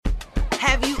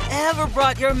Have you ever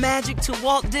brought your magic to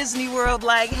Walt Disney World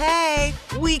like, hey,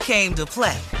 we came to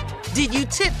play? Did you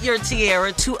tip your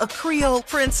tiara to a Creole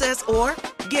princess or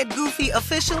get goofy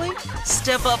officially?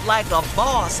 Step up like a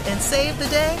boss and save the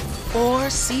day? Or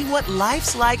see what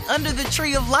life's like under the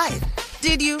tree of life?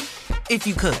 Did you? If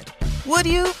you could. Would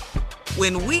you?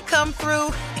 When we come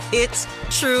through, it's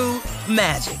true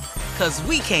magic. 'Cause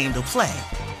we came to play.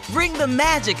 Bring the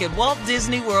magic at Walt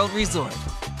Disney World Resort.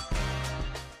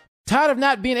 Tired of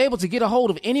not being able to get a hold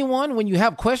of anyone when you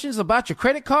have questions about your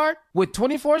credit card? With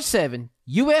 24/7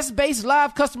 U.S.-based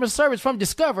live customer service from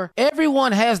Discover,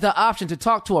 everyone has the option to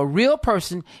talk to a real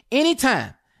person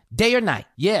anytime, day or night.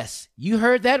 Yes, you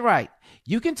heard that right.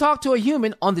 You can talk to a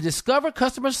human on the Discover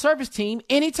customer service team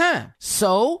anytime.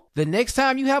 So, the next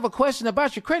time you have a question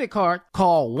about your credit card,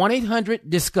 call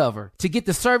 1-800-DISCOVER to get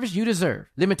the service you deserve.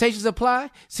 Limitations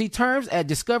apply. See terms at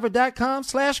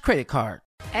discover.com/creditcard.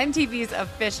 MTV's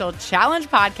official Challenge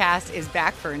podcast is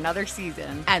back for another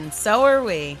season. And so are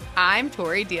we. I'm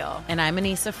Tori Deal. And I'm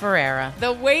Anissa Ferreira.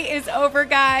 The wait is over,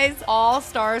 guys. All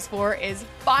Stars 4 is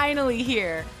finally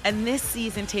here. And this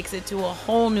season takes it to a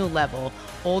whole new level.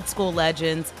 Old school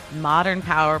legends, modern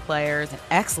power players, and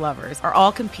ex-lovers are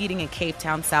all competing in Cape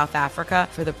Town, South Africa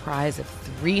for the prize of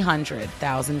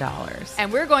 $300,000.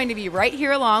 And we're going to be right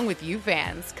here along with you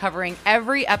fans, covering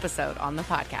every episode on the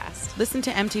podcast. Listen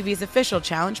to MTV's official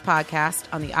Challenge podcast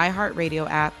on the iHeartRadio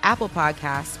app, Apple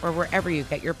Podcasts, or wherever you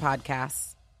get your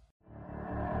podcasts.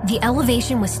 The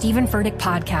Elevation with Stephen Furtick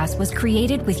podcast was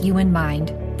created with you in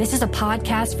mind. This is a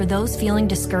podcast for those feeling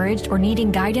discouraged or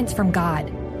needing guidance from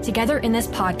God. Together in this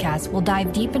podcast, we'll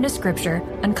dive deep into Scripture,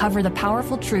 uncover the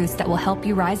powerful truths that will help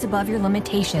you rise above your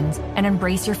limitations and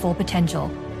embrace your full potential.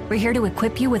 We're here to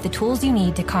equip you with the tools you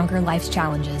need to conquer life's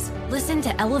challenges. Listen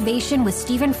to Elevation with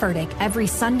Stephen Furtick every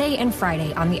Sunday and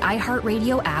Friday on the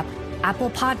iHeartRadio app,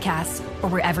 Apple Podcasts, or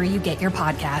wherever you get your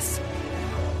podcasts.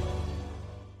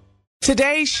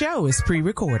 Today's show is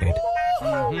pre-recorded.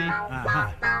 Y'all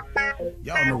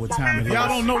know what time it is. Y'all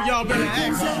don't know, y'all better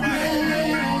ask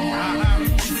somebody.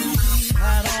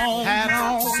 Hat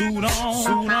on, suit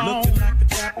on, looking like a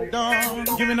dapper dog,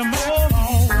 giving them all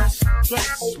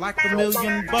dressed like $1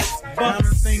 million bucks,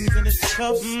 diamond things in its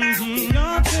cuffs.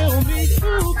 Y'all tell me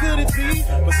who could it be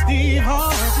but Steve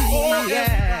Harvey? Oh,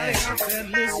 yeah,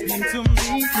 and listening to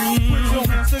me. Put your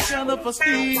hands together for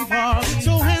Steve Harvey. Put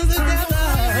your hands together.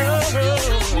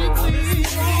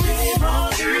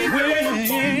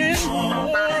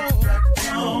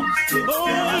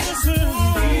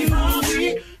 Steve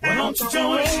Harvey, why don't you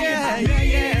join? Yeah.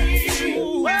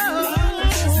 Ooh,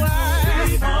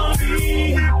 Steve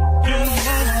Harvey, get him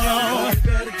on, y'all. You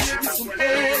better give me some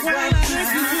eggs right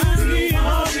now. Steve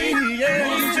Harvey,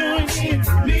 yeah, join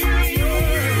me.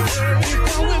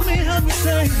 Come with me, help me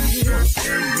say,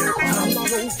 I'm so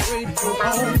afraid to go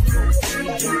home.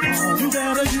 You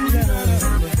gotta turn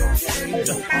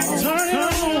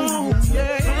it on,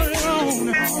 yeah, turn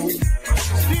it on.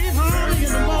 Steve Harvey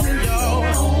in the morning, y'all.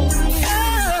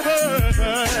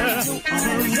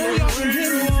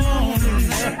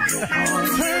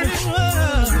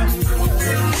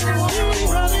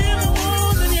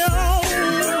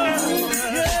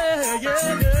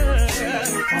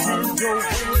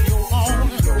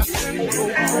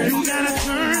 You gotta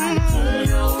turn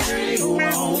your radio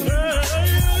on.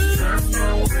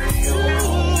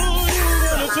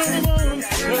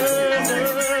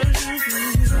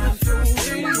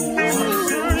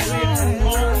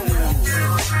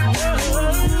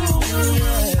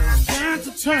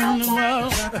 Turn them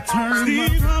out,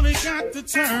 Steve Harvey got to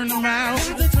turn them out.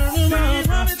 Steve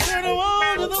Harvey turn them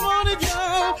on to the morning,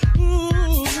 y'all.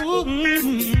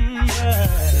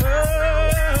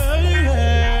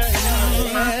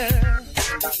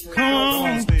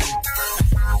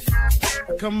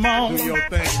 Come on, do your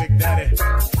thing, Big Daddy.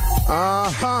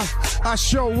 I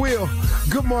sure will.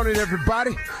 Good morning,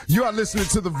 everybody. You are listening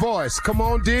to The Voice. Come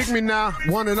on, dig me now.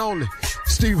 One and only,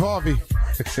 Steve Harvey.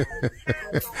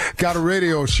 Got a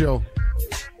radio show.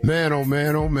 Man, oh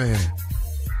man, oh man.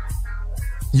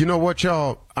 You know what,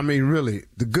 y'all? I mean, really,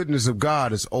 the goodness of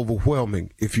God is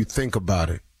overwhelming if you think about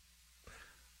it.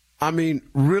 I mean,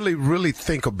 really, really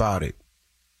think about it.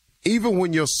 Even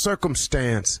when your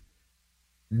circumstance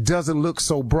doesn't look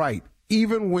so bright,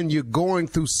 even when you're going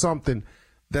through something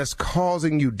that's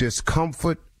causing you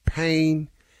discomfort, pain,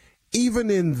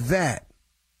 even in that,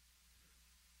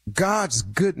 God's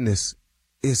goodness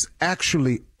is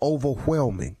actually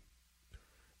overwhelming.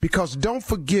 Because don't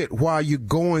forget, while you're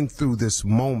going through this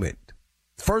moment,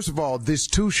 first of all, this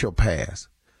too shall pass.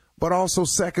 But also,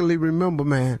 secondly, remember,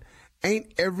 man,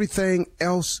 ain't everything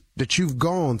else that you've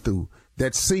gone through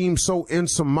that seemed so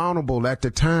insurmountable at the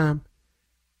time,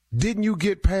 didn't you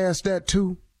get past that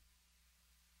too?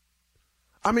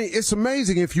 I mean, it's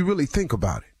amazing if you really think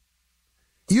about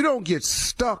it. You don't get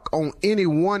stuck on any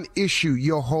one issue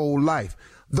your whole life.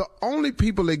 The only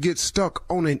people that get stuck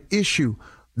on an issue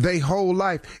their whole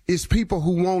life is people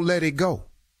who won't let it go.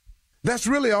 That's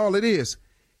really all it is.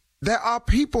 There are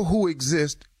people who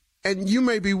exist, and you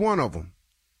may be one of them.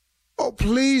 Oh,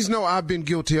 please know I've been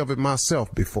guilty of it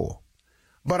myself before.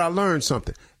 But I learned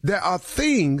something. There are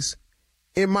things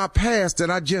in my past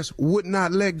that I just would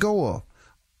not let go of.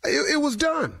 It was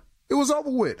done. It was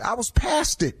over with. I was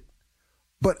past it.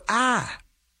 But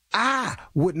I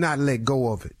would not let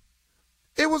go of it.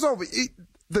 It was over.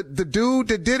 The dude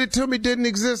that did it to me didn't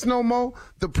exist no more.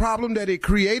 The problem that it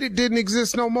created didn't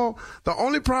exist no more. The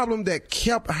only problem that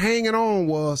kept hanging on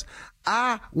was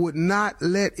I would not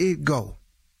let it go.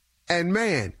 And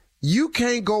man, you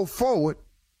can't go forward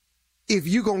if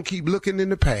you're going to keep looking in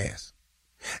the past.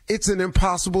 It's an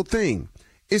impossible thing.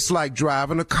 It's like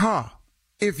driving a car.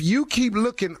 If you keep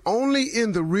looking only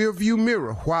in the rearview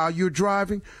mirror while you're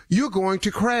driving, you're going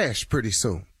to crash pretty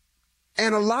soon.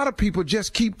 And a lot of people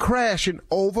just keep crashing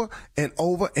over and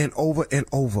over and over and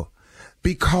over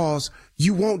because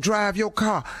you won't drive your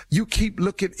car. You keep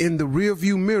looking in the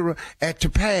rearview mirror at the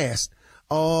past.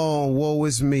 Oh, woe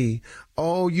is me.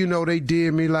 Oh, they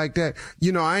did me like that.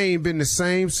 I ain't been the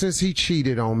same since he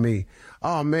cheated on me.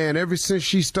 Oh, man, ever since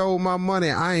she stole my money,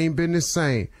 I ain't been the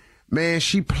same. Man,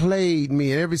 she played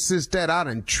me, and ever since that, I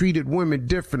done treated women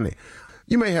differently.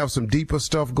 You may have some deeper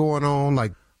stuff going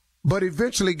on, but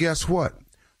eventually, guess what?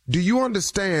 Do you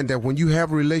understand that when you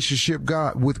have a relationship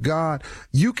with God,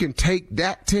 you can take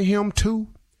that to him too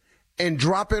and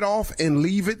drop it off and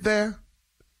leave it there?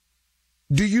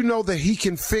 Do you know that he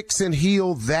can fix and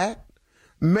heal that?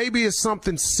 Maybe it's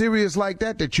something serious like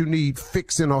that you need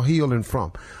fixing or healing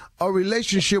from. A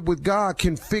relationship with God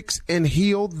can fix and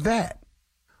heal that.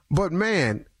 But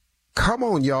man, come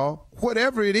on, y'all,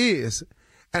 whatever it is,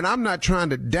 and I'm not trying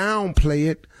to downplay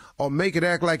it or make it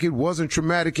act like it wasn't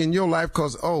traumatic in your life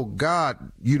because, oh,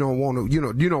 God, you don't want to,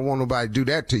 you don't want nobody to do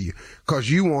that to you because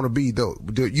you want to be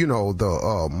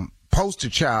the poster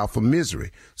child for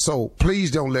misery. So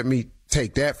please don't let me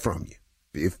take that from you.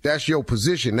 If that's your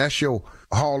position, that's your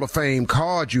Hall of Fame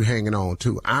card you hanging on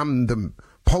to. I'm the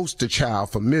poster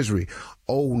child for misery.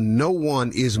 Oh, no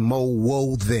one is more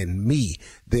woe than me.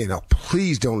 Then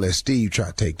please don't let Steve try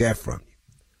to take that from you.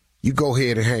 You go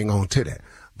ahead and hang on to that.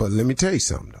 But let me tell you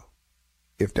something, though.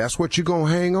 If that's what you're going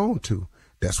to hang on to,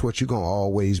 that's what you're going to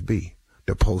always be,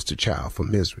 the poster child for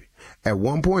misery. At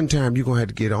one point in time, you're going to have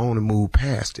to get on and move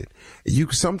past it.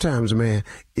 Sometimes, man,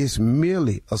 it's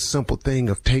merely a simple thing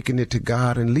of taking it to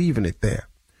God and leaving it there.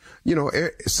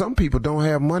 Some people don't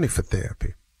have money for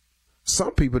therapy.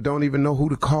 Some people don't even know who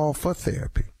to call for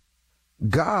therapy.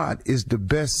 God is the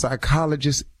best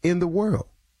psychologist in the world.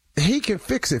 He can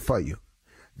fix it for you.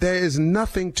 There is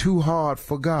nothing too hard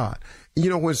for God.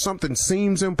 When something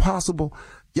seems impossible,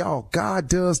 y'all, God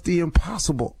does the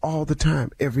impossible all the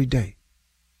time, every day.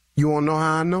 You want to know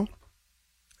how I know?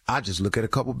 I just look at a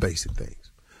couple basic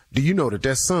things. Do you know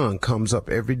that sun comes up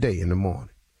every day in the morning?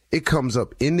 It comes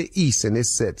up in the east and it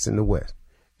sets in the west.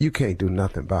 You can't do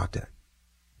nothing about that.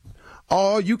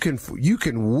 Or you can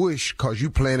wish because you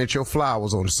planted your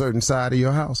flowers on a certain side of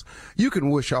your house. You can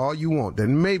wish all you want.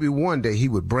 Then maybe one day he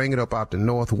would bring it up out the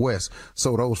northwest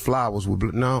so those flowers would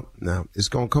no, it's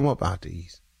going to come up out the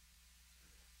east.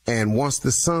 And once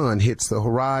the sun hits the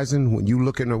horizon, when you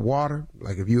look in the water,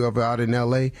 like if you ever out in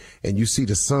LA and you see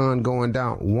the sun going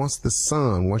down, once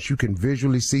you can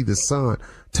visually see the sun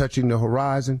touching the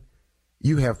horizon,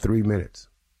 you have 3 minutes.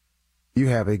 You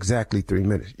have exactly 3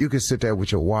 minutes. You can sit there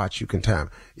with your watch. You can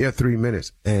time. You have 3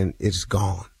 minutes and it's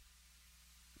gone.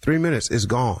 3 minutes is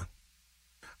gone.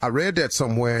 I read that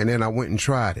somewhere and then I went and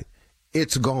tried it.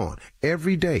 It's gone.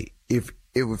 Every day, if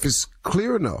it's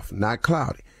clear enough, not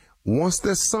cloudy, once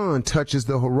the sun touches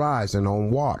the horizon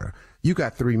on water, you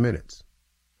got 3 minutes.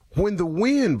 When the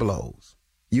wind blows,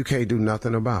 you can't do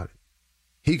nothing about it.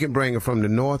 He can bring it from the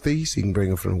northeast. He can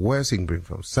bring it from the west. He can bring it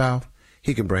from the south.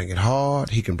 He can bring it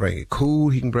hard. He can bring it cool.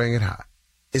 He can bring it hot.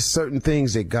 It's certain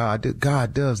things that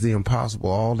God does the impossible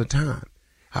all the time.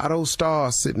 How those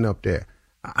stars sitting up there?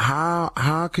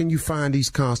 How can you find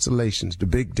these constellations? The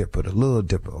Big Dipper, the Little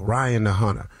Dipper, Orion the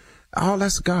Hunter. Oh,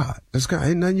 that's God. That's God.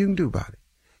 Ain't nothing you can do about it.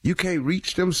 You can't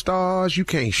reach them stars. You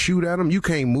can't shoot at them. You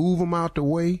can't move them out the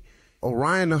way.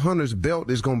 Orion the Hunter's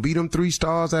belt is going to beat them 3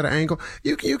 stars at an angle.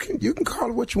 You can call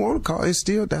it what you want to call it. It's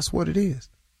still, that's what it is.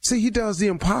 See, he does the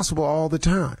impossible all the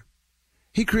time.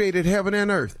 He created heaven and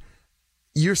earth.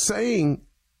 You're saying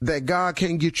that God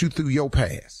can't get you through your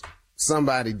past.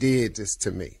 Somebody did this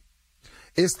to me.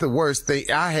 It's the worst thing.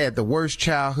 I had the worst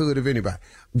childhood of anybody.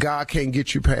 God can't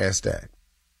get you past that.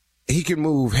 He can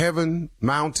move heaven,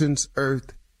 mountains,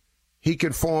 earth. He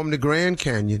can form the Grand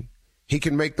Canyon. He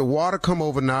can make the water come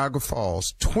over Niagara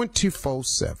Falls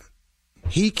 24/7.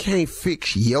 He can't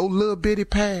fix your little bitty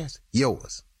past,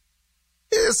 yours.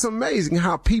 It's amazing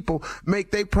how people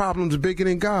make their problems bigger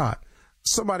than God.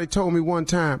 Somebody told me one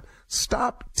time,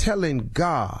 stop telling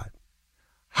God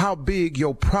how big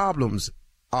your problems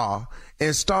are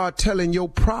and start telling your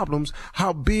problems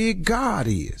how big God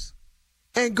is.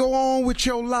 And go on with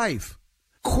your life.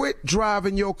 Quit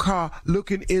driving your car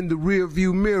looking in the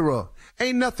rearview mirror.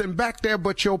 Ain't nothing back there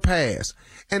but your past.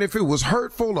 And if it was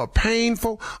hurtful or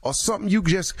painful or something you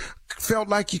just felt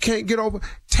like you can't get over,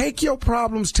 take your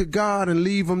problems to God and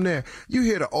leave them there. You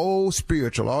hear the old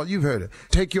spiritual, all you've heard it.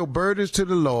 Take your burdens to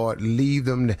the Lord, leave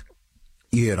them there.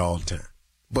 You hear it all the time.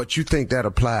 But you think that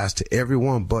applies to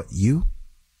everyone but you?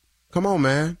 Come on,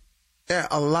 man. There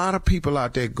are a lot of people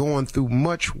out there going through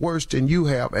much worse than you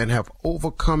have and have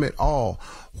overcome it all.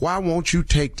 Why won't you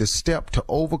take the step to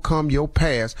overcome your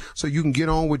past so you can get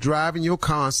on with driving your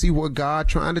car and see where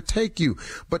God's trying to take you?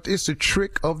 But it's a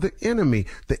trick of the enemy.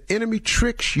 The enemy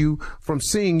tricks you from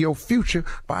seeing your future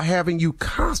by having you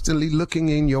constantly looking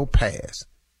in your past.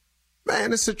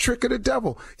 Man, it's a trick of the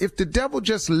devil. If the devil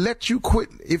just let you quit,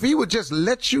 if he would just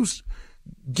let you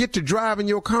get to driving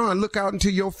your car and look out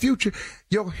into your future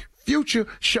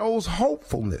shows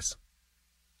hopefulness.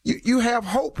 You have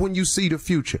hope when you see the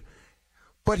future.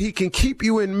 But he can keep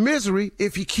you in misery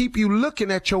if he keep you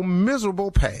looking at your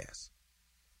miserable past.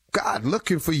 God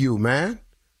looking for you, man.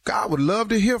 God would love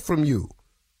to hear from you.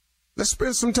 Let's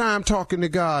spend some time talking to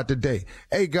God today.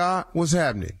 Hey, God, what's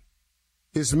happening?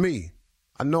 It's me.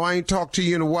 I know I ain't talked to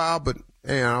you in a while, but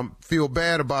I feel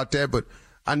bad about that, but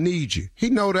I need you. He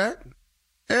know that.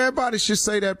 Everybody should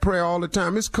say that prayer all the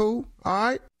time. It's cool. All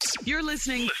right. You're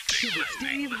listening to the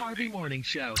Steve Harvey Morning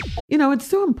Show. You know, it's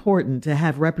so important to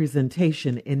have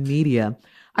representation in media.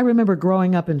 I remember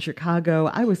growing up in Chicago,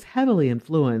 I was heavily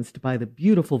influenced by the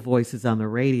beautiful voices on the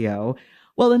radio.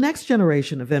 Well, the next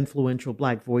generation of influential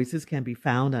Black voices can be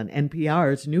found on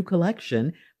NPR's new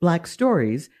collection, Black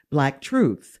Stories, Black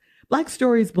Truths. Black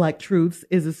Stories, Black Truths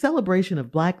is a celebration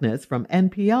of Blackness from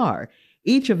NPR.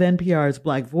 Each of NPR's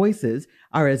Black voices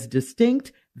are as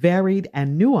distinct, varied,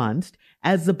 and nuanced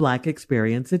as the Black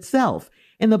experience itself.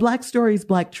 In the Black Stories,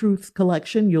 Black Truths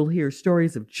collection, you'll hear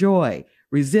stories of joy,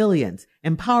 resilience,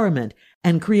 empowerment,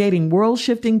 and creating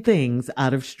world-shifting things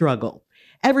out of struggle.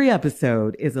 Every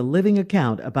episode is a living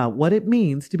account about what it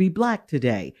means to be Black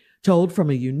today, told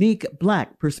from a unique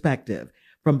Black perspective.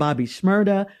 From Bobby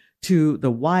Shmurda to The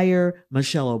Wire,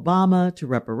 Michelle Obama, to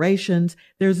reparations,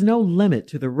 there's no limit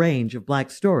to the range of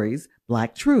Black stories,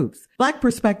 Black truths. Black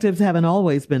perspectives haven't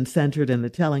always been centered in the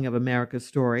telling of America's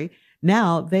story.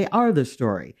 Now they are the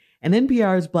story. In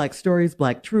NPR's Black Stories,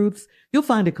 Black Truths, you'll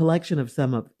find a collection of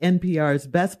some of NPR's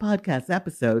best podcast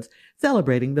episodes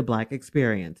celebrating the Black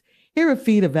experience. Hear a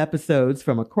feed of episodes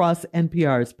from across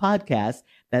NPR's podcasts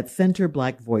that center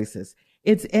Black voices.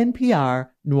 It's NPR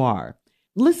Noir.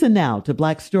 Listen now to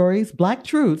Black Stories, Black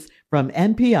Truths from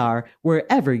NPR,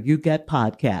 wherever you get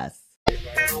podcasts.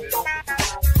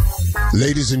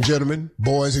 Ladies and gentlemen,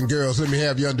 boys and girls, let me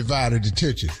have your undivided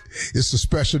attention. It's a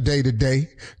special day today.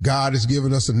 God has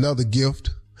given us another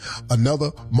gift,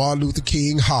 another Martin Luther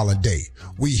King holiday.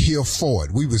 We here for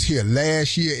it. We was here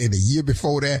last year and the year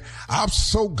before that. I'm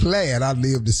so glad I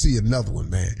lived to see another one,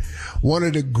 man. One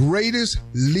of the greatest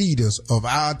leaders of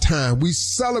our time. We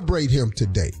celebrate him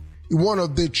today. One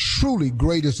of the truly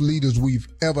greatest leaders we've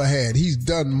ever had. He's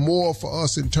done more for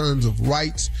us in terms of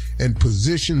rights and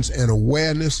positions and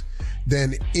awareness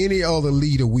than any other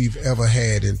leader we've ever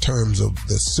had in terms of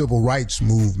the civil rights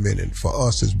movement and for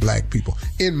us as Black people,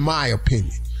 in my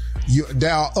opinion.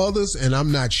 There are others, and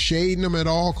I'm not shading them at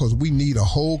all because we need a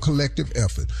whole collective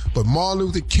effort. But Martin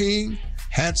Luther King,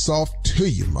 hats off to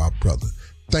you, my brother.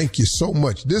 Thank you so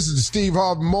much. This is the Steve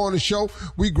Harvey Morning Show.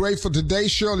 We grateful today.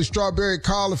 Shirley Strawberry,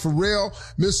 Carla Farrell,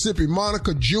 Mississippi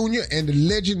Monica Jr., and the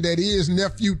legend that is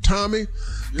Nephew Tommy.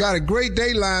 Got a great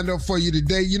day lined up for you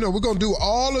today. You know, we're going to do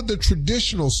all of the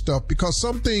traditional stuff because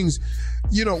some things,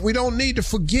 you know, we don't need to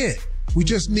forget. We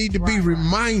just need to be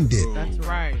reminded. That's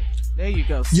right. There you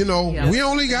go. You know, we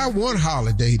only got one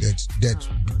holiday that's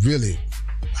really,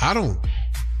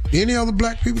 any other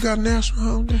Black people got a national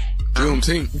holiday?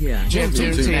 Juneteenth. Yeah,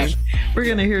 Juneteenth. We're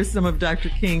going to hear some of Dr.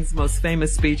 King's most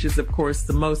famous speeches. Of course,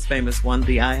 the most famous one,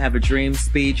 the I Have a Dream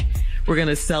speech. We're going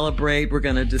to celebrate. We're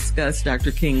going to discuss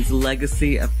Dr. King's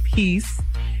legacy of peace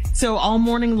So all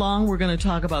morning long, we're going to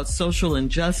talk about social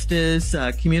injustice,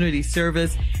 community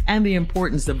service, and the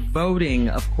importance of voting,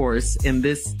 of course, in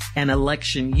an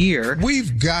election year.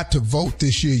 We've got to vote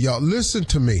this year, y'all. Listen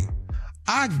to me.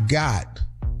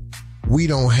 We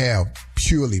don't have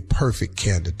purely perfect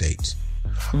candidates,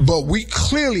 but we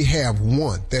clearly have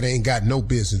one that ain't got no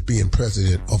business being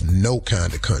president of no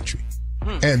kind of country.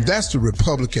 And that's the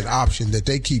Republican option that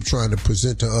they keep trying to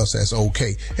present to us as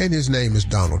okay. And his name is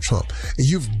Donald Trump. And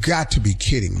you've got to be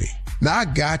kidding me. Now,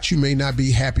 you may not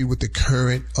be happy with the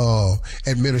current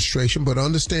administration, but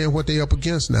understand what they're up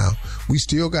against now. We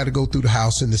still got to go through the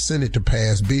House and the Senate to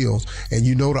pass bills. And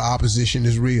you know the opposition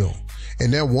is real.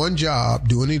 And their one job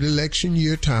during the election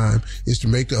year time is to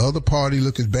make the other party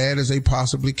look as bad as they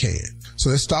possibly can. So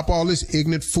let's stop all this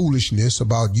ignorant foolishness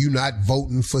about you not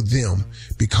voting for them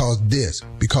because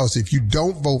if you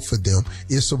don't vote for them,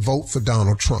 it's a vote for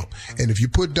Donald Trump. And if you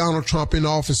put Donald Trump in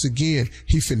office again,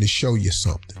 he finna show you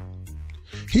something.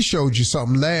 He showed you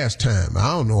something last time.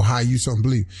 I don't know how you don't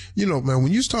believe. You know, man,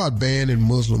 when you start banning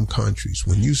Muslim countries,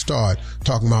 when you start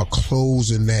talking about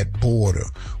closing that border,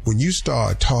 when you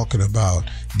start talking about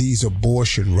these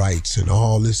abortion rights and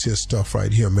all this here stuff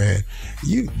right here, man,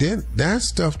 that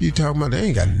stuff you talking about, they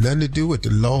ain't got nothing to do with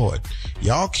the Lord.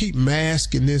 Y'all keep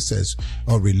masking this as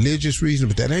a religious reason,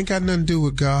 but that ain't got nothing to do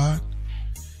with God.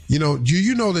 You know, do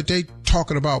you know that they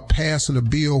talking about passing a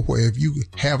bill where if you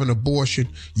have an abortion,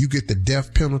 you get the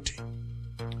death penalty?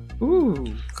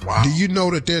 Ooh. Wow. Do you know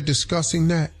that they're discussing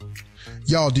that?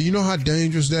 Y'all, do you know how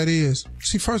dangerous that is?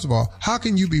 See, first of all, how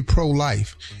can you be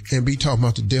pro-life and be talking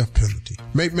about the death penalty?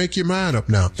 Make your mind up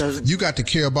now. You got to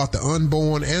care about the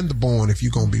unborn and the born if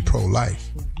you're going to be pro-life.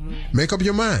 Make up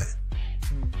your mind.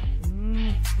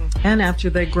 And after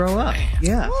they grow up.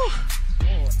 Yeah.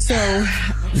 So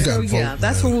yeah,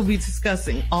 that's what we'll be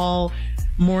discussing all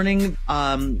morning.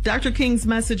 Dr. King's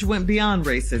message went beyond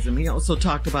racism. He also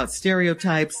talked about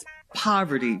stereotypes,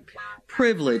 poverty,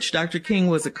 privilege. Dr. King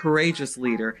was a courageous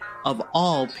leader of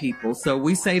all people. So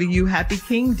we say to you, Happy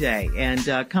King Day.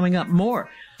 And coming up, more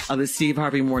of the Steve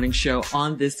Harvey Morning Show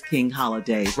on this King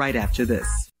holiday right after this.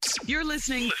 You're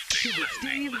listening to the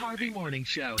Steve Harvey Morning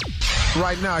Show.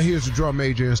 Right now, here's the Drum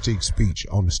Major Instinct speech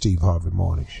on the Steve Harvey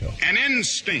Morning Show. An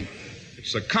instinct.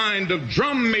 It's a kind of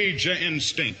drum major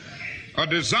instinct. A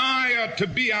desire to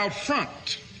be out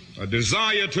front. A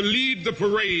desire to lead the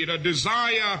parade. A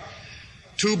desire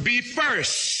to be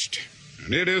first.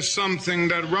 And it is something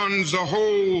that runs the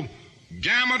whole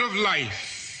gamut of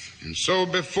life. And so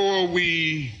before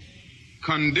we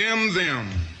condemn them,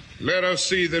 let us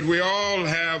see that we all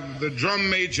have the drum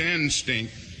major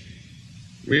instinct.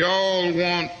 We all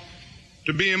want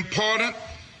to be important,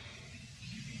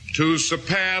 to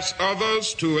surpass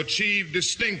others, to achieve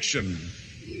distinction,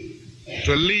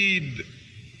 to lead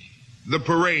the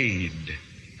parade.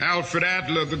 Alfred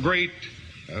Adler, the great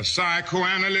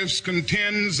psychoanalyst,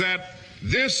 contends that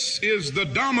this is the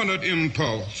dominant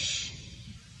impulse.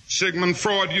 Sigmund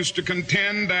Freud used to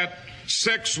contend that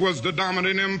sex was the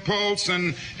dominant impulse,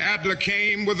 and Adler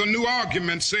came with a new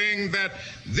argument saying that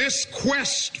this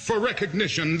quest for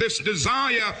recognition, this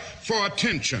desire for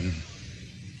attention,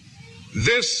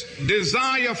 this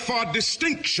desire for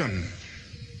distinction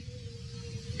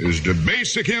is the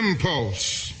basic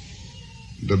impulse,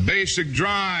 the basic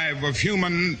drive of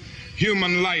human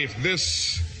life,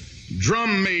 this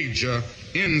drum major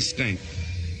instinct.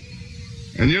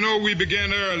 And you know, we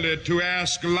began early to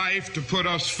ask life to put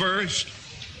us first.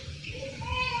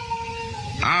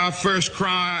 Our first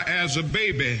cry as a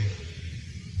baby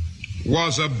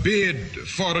was a bid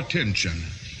for attention.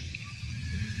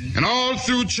 And all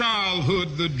through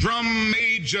childhood, the drum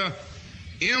major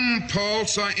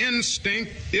impulse or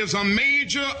instinct is a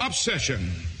major obsession.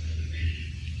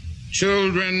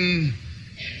 Children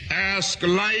ask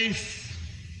life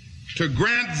to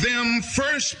grant them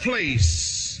first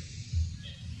place.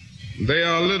 They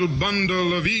are a little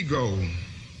bundle of ego.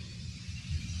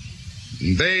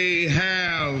 They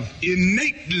have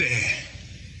innately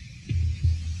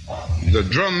the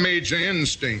drum major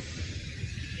instinct.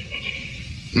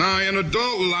 Now, in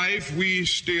adult life, we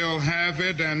still have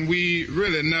it, and we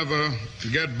really never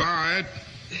get by it.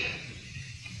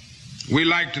 We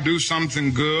like to do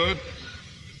something good,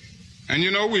 and you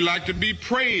know, we like to be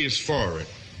praised for it.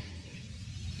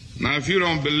 Now, if you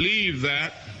don't believe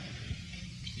that,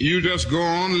 you just go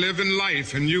on living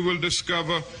life, and you will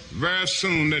discover very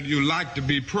soon that you like to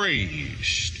be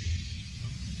praised.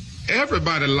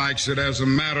 Everybody likes it, as a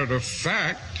matter of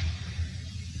fact.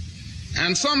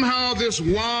 And somehow this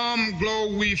warm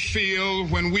glow we feel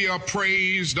when we are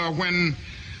praised or when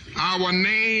our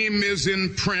name is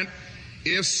in print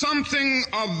is something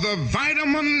of the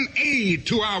vitamin A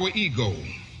to our ego.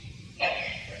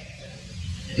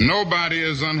 Nobody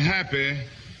is unhappy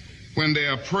when they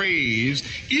are praised,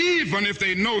 even if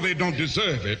they know they don't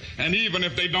deserve it, and even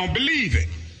if they don't believe it.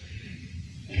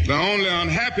 The only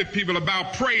unhappy people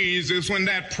about praise is when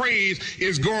that praise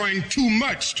is going too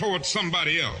much towards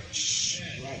somebody else.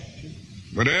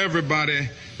 But everybody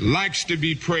likes to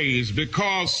be praised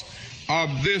because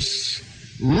of this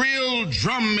real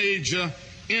drum major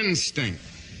instinct.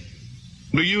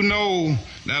 Do you know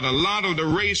that a lot of the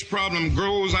race problem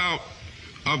grows out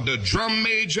of the drum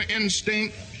major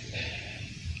instinct?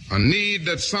 A need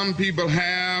that some people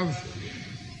have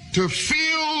to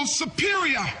feel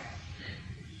superior.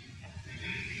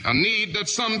 A need that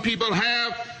some people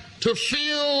have to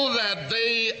feel that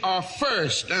they are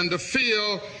first and to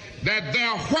feel that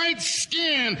their white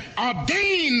skin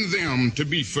ordained them to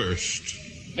be first.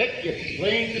 Make it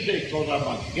plain today, because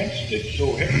I'm against it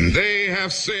so heavy. And they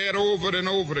have said over and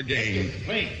over again,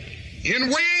 in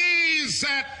ways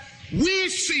that we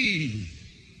see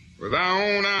with our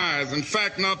own eyes. In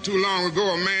fact, not too long ago,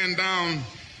 a man down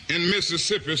in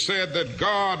Mississippi said that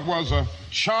God was a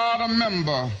charter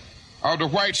member of the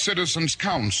White Citizens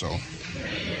Council.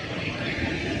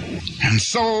 And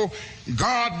so,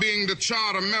 God being the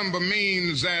charter member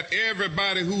means that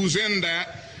everybody who's in that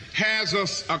has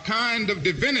a kind of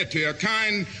divinity, a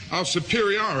kind of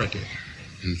superiority.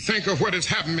 And think of what has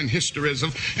happened in history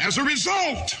as a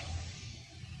result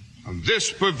of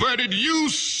this perverted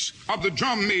use of the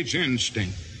drum major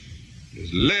instinct. It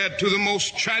has led to the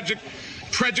most tragic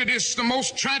prejudice, the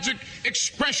most tragic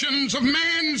expressions of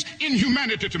man's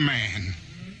inhumanity to man.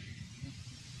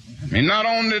 I mean, not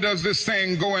only does this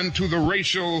thing go into the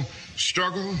racial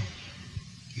struggle,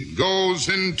 it goes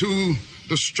into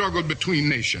the struggle between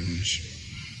nations.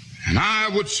 And I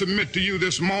would submit to you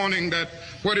this morning that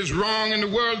what is wrong in the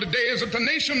world today is that the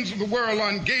nations of the world are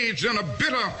engaged in a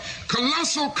bitter,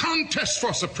 colossal contest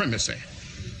for supremacy.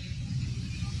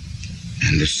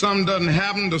 And if something doesn't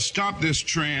happen to stop this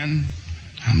trend,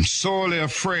 I'm sorely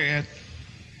afraid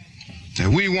that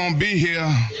we won't be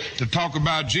here to talk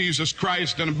about Jesus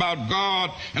Christ and about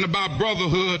God and about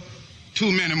brotherhood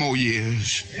too many more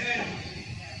years.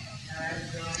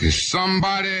 If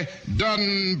somebody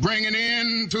doesn't bring an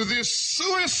end to this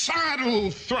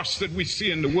suicidal thrust that we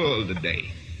see in the world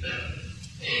today,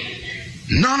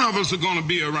 none of us are going to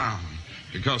be around,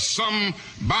 because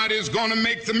somebody's going to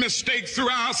make the mistake through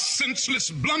our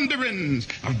senseless blunderings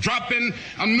of dropping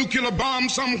a nuclear bomb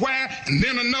somewhere, and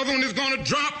then another one is going to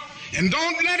drop. And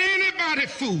don't let anybody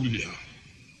fool you.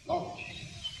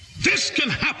 This can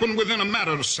happen within a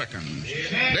matter of seconds.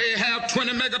 They have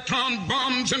 20 megaton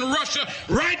bombs in Russia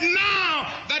right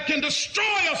now that can destroy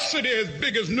a city as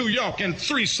big as New York in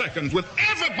 3 seconds with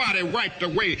everybody wiped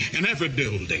away in every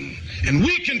building. And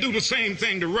we can do the same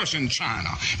thing to Russia and China.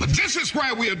 But this is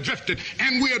where we are drifted,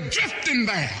 and we are drifting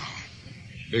there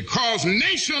because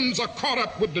nations are caught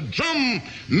up with the drum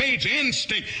major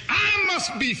instinct. I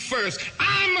must be first.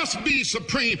 I must be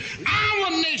supreme.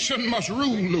 Our nation must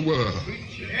rule the world.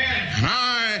 And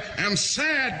I am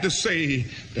sad to say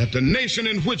that the nation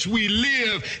in which we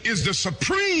live is the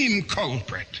supreme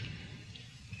culprit.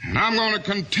 And I'm going to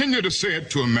continue to say it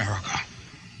to America,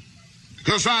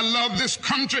 because I love this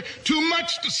country too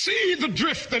much to see the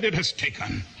drift that it has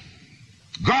taken.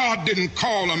 God didn't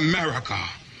call America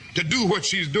to do what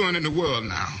she's doing in the world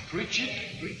now.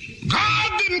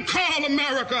 God didn't call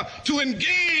America to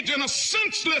engage in a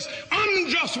senseless,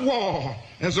 unjust war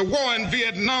as a war in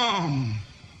Vietnam.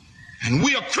 And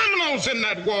we are criminals in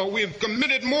that war. We have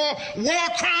committed more war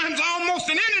crimes almost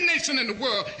than any nation in the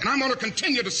world. And I'm going to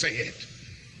continue to say it.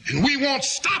 And we won't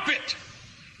stop it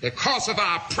because of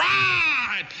our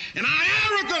pride and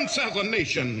our arrogance as a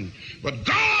nation. But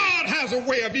God has a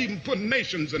way of even putting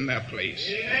nations in their place.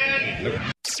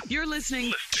 You're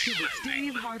listening to the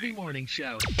Steve Harvey Morning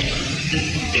Show.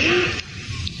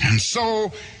 And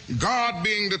so, God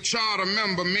being the charter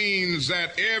member means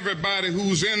that everybody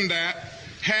who's in that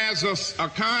has a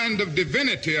kind of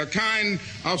divinity, a kind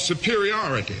of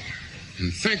superiority.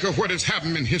 And think of what has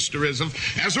happened in history as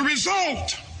a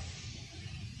result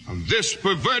of this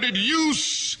perverted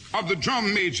use of the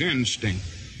drum major instinct.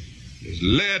 It has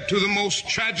led to the most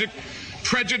tragic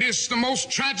prejudice, the most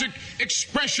tragic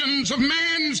expressions of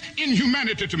man's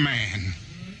inhumanity to man.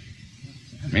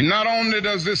 I mean, not only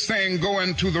does this thing go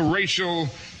into the racial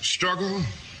struggle,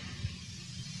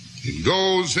 it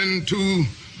goes into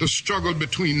the struggle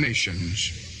between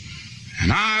nations.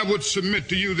 And I would submit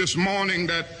to you this morning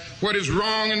that what is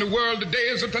wrong in the world today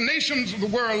is that the nations of the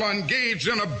world are engaged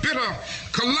in a bitter,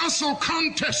 colossal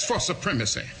contest for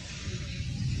supremacy.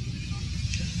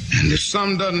 And if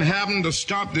something doesn't happen to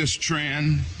stop this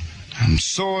trend, I'm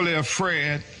sorely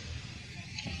afraid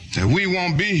that we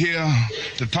won't be here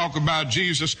to talk about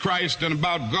Jesus Christ and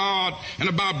about God and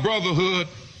about brotherhood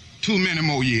too many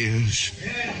more years.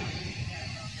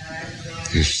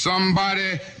 If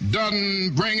somebody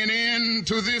doesn't bring an end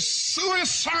to this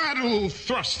suicidal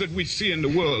thrust that we see in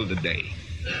the world today,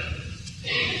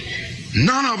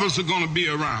 none of us are going to be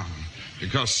around,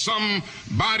 because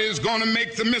somebody's going to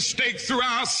make the mistake through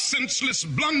our senseless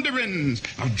blunderings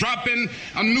of dropping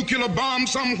a nuclear bomb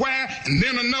somewhere, and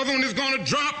then another one is going to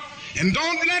drop. And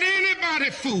don't let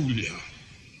anybody fool you.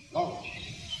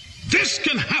 This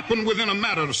can happen within a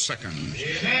matter of seconds.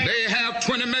 They have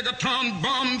 20 megaton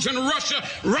bombs in Russia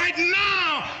right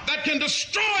now that can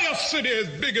destroy a city as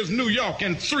big as New York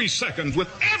in 3 seconds, with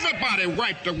everybody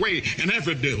wiped away in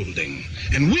every building.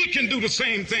 And we can do the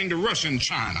same thing to Russia and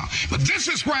China. But this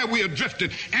is why we are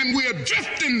drifting, and we are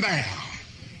drifting there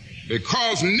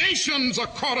because nations are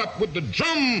caught up with the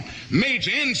drum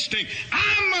major instinct.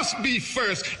 I must be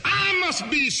first. I must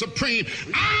be supreme.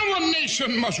 Our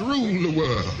nation must rule the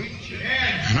world.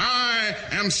 And I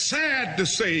am sad to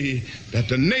say that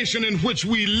the nation in which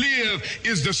we live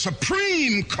is the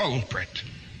supreme culprit.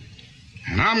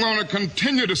 And I'm going to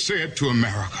continue to say it to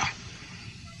America,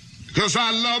 because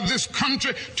I love this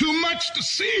country too much to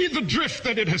see the drift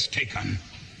that it has taken.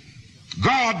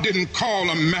 God didn't call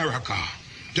America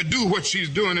to do what she's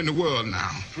doing in the world now.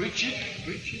 Preach it,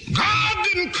 preach it. God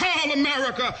didn't call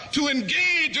America to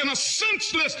engage in a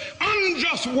senseless,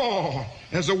 unjust war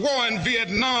as a war in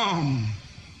Vietnam.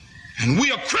 And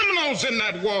we are criminals in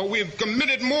that war. We've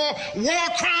committed more war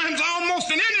crimes almost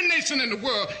than any nation in the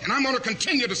world. And I'm going to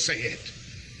continue to say it.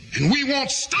 And we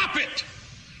won't stop it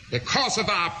because of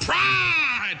our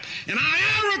pride and our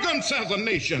arrogance as a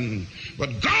nation.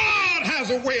 But God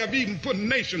has a way of even putting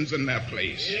nations in their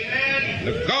place. Amen.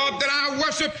 The God that I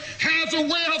worship has a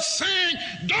way of saying,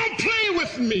 don't play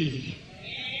with me.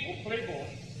 Don't play ball.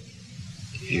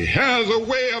 He has a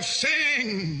way of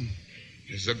saying,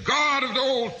 as the God of the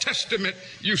Old Testament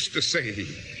used to say,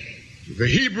 the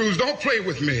Hebrews, don't play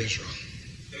with me, Israel.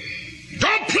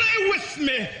 Don't play with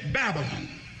me, Babylon.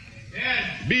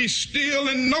 Be still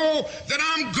and know that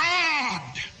I'm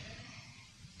God.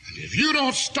 And if you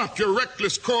don't stop your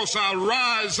reckless course, I'll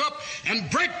rise up and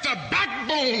break the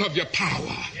backbone of your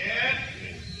power.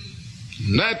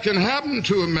 And that can happen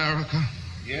to America.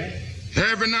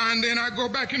 Every now and then I go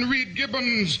back and read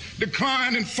Gibbon's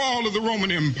Decline and Fall of the Roman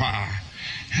Empire.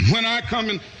 And when I come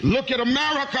and look at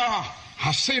America,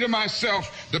 I say to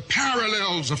myself, the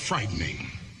parallels are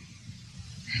frightening.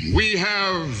 We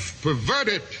have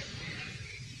perverted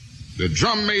the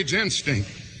drum major instinct.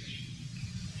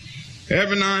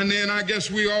 Every now and then, I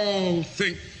guess we all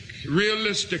think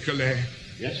realistically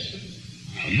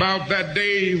about that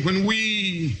day when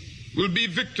we will be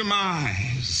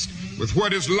victimized with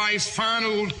what is life's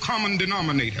final common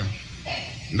denominator.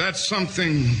 That's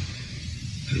something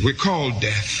that we call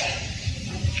death.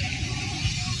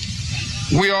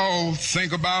 We all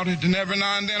think about it, and every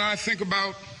now and then I think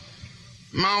about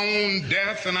my own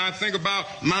death, and I think about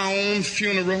my own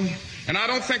funeral, and I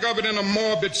don't think of it in a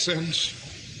morbid sense.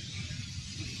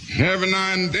 Every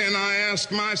now and then I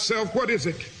ask myself, what is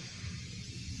it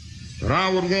that I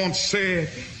would want said?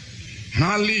 And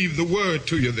I leave the word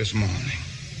to you this morning.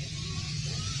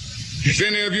 If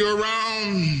any of you are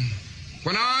around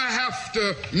when I have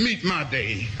to meet my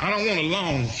day, I don't want a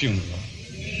long funeral.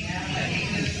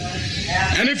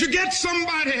 And if you get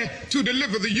somebody to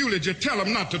deliver the eulogy, tell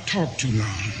them not to talk too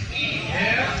long.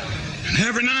 And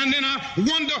every now and then I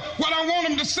wonder what I want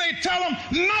them to say. Tell them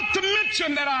not to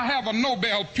mention that I have a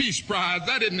Nobel Peace Prize.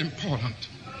 That isn't important.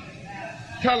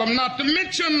 Tell them not to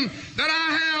mention that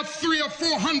I have 300 or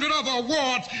 400 other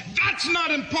awards. That's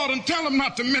not important. Tell them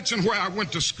not to mention where I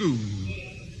went to school.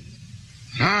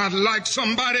 I'd like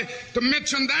somebody to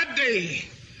mention that day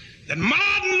that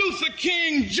Martin Luther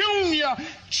King Jr.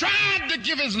 tried to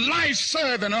give his life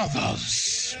serving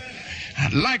others.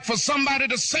 I'd like for somebody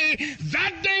to say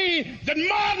that day that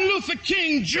Martin Luther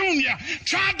King Jr.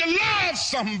 tried to love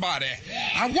somebody.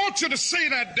 I want you to say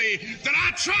that day that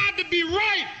I tried to be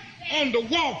right on the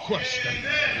wall question.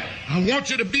 I want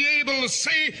you to be able to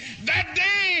say that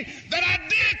day that I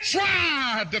did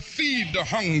try to feed the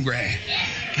hungry.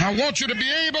 I want you to be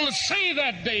able to say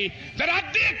that day that I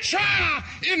did try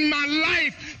in my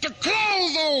life to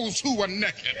clothe those who were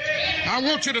naked. I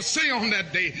want you to say on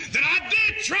that day that I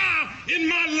did try in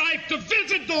my life to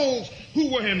visit those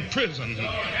who were in prison.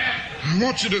 I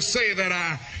want you to say that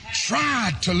I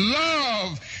tried to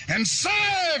love and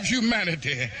serve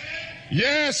humanity.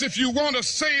 Yes, if you want to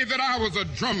say that I was a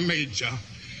drum major,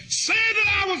 Say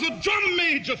that I was a drum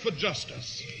major for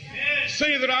justice.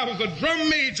 Say that I was a drum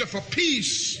major for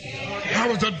peace. I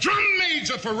was a drum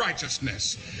major for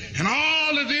righteousness. And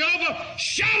all of the other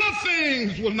shallow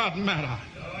things will not matter.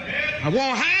 I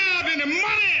won't have any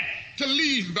money to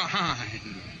leave behind.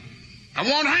 I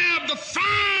won't have the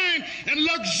fine and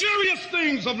luxurious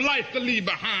things of life to leave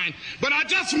behind. But I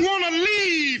just want to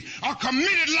leave a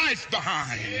committed life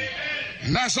behind.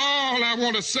 And that's all I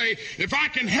want to say. If I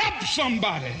can help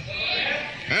somebody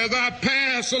as I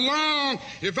pass along,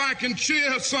 if I can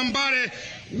cheer somebody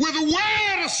with a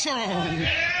word of song,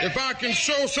 if I can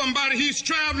show somebody he's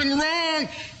traveling wrong,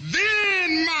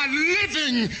 then my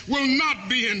living will not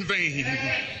be in vain.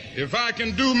 If I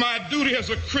can do my duty as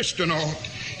a Christian ought,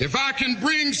 if I can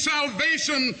bring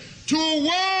salvation to a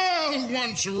world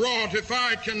once wrought, if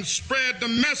I can spread the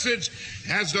message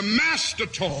as the Master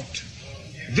taught,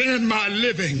 then my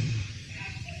living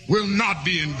will not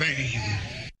be in vain.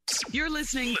 You're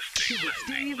listening to the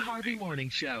Steve Harvey Morning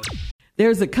Show.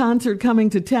 There's a concert coming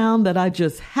to town that I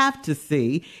just have to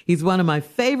see. He's one of my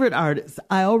favorite artists.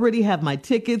 I already have my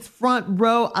tickets, front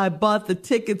row. I bought the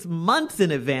tickets months in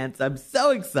advance. I'm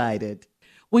so excited.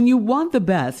 When you want the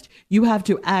best, you have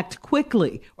to act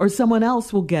quickly or someone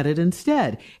else will get it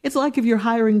instead. It's like if you're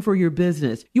hiring for your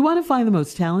business. You want to find the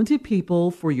most talented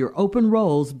people for your open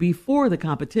roles before the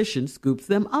competition scoops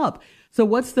them up. So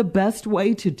what's the best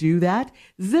way to do that?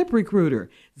 ZipRecruiter.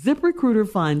 ZipRecruiter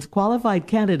finds qualified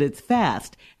candidates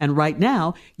fast. And right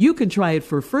now, you can try it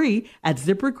for free at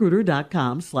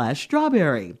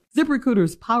ZipRecruiter.com/strawberry.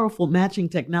 ZipRecruiter's powerful matching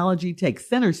technology takes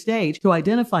center stage to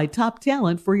identify top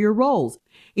talent for your roles.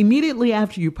 Immediately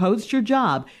after you post your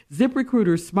job,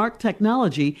 ZipRecruiter's smart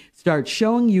technology starts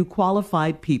showing you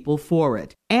qualified people for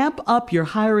it. Amp up your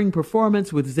hiring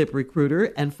performance with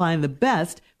ZipRecruiter and find the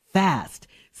best fast.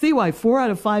 See why 4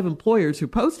 out of 5 employers who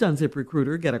post on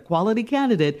ZipRecruiter get a quality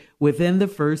candidate within the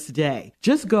first day.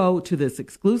 Just go to this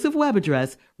exclusive web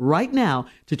address right now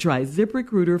to try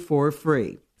ZipRecruiter for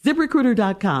free.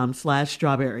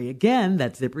 ZipRecruiter.com/strawberry. Again,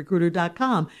 that's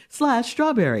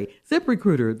ZipRecruiter.com/strawberry.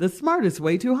 ZipRecruiter, the smartest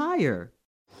way to hire.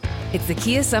 It's the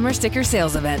Kia Summer Sticker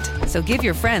Sales Event, so give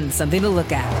your friends something to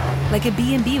look at, like a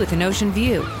B&B with an ocean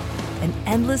view, an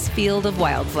endless field of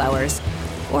wildflowers,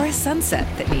 or a sunset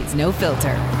that needs no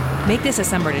filter. Make this a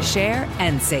summer to share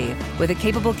and save with a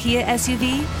capable Kia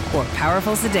SUV or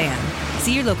powerful sedan.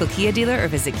 See your local Kia dealer or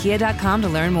visit kia.com to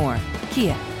learn more.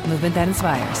 Kia, movement that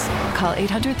inspires. Call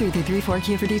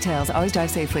 800-3334-KIA for details. Always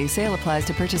drive safely. Sale applies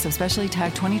to purchase of specially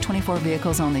tagged 2024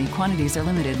 vehicles only. Quantities are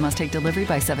limited. Must take delivery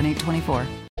by 7/8/24.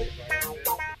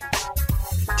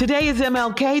 Today is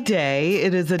MLK Day.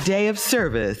 It is a day of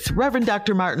service. Reverend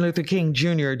Dr. Martin Luther King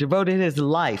Jr. devoted his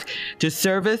life to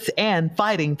service and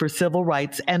fighting for civil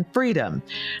rights and freedom.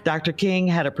 Dr. King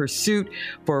had a pursuit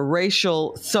for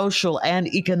racial, social, and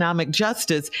economic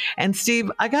justice. And Steve,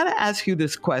 I got to ask you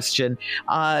this question.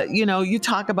 You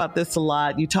talk about this a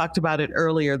lot. You talked about it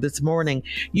earlier this morning.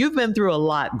 You've been through a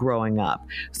lot growing up.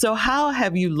 So how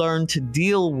have you learned to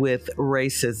deal with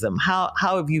racism? How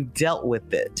have you dealt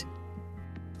with it?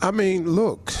 I mean,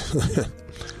 look,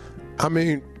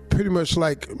 pretty much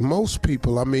like most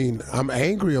people, I'm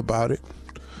angry about it.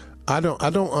 I don't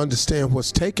understand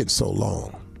what's taking so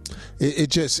long.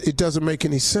 It doesn't make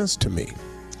any sense to me.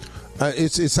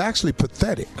 It's actually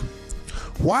pathetic.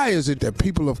 Why is it that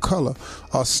people of color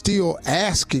are still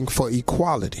asking for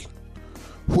equality,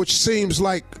 which seems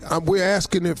like we're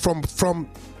asking it from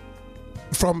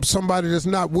somebody that's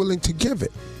not willing to give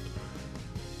it?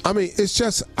 It's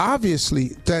just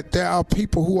obviously that there are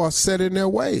people who are set in their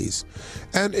ways,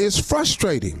 and it's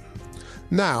frustrating.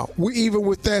 Now, even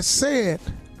with that said,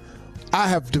 I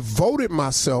have devoted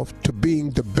myself to being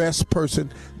the best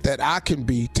person that I can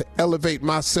be, to elevate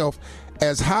myself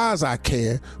as high as I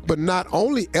can, but not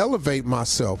only elevate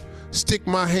myself, stick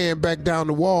my hand back down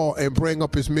the wall and bring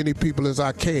up as many people as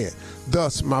I can.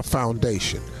 Thus my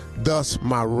foundation, thus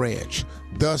my ranch,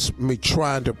 thus me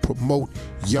trying to promote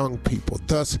young people,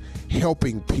 thus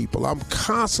helping people. I'm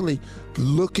constantly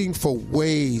looking for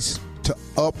ways to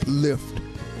uplift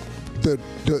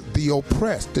the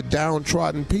oppressed, the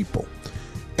downtrodden people.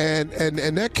 And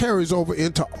that carries over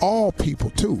into all people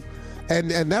too.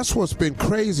 And that's what's been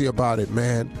crazy about it,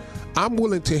 man. I'm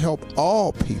willing to help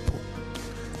all people.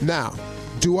 Now,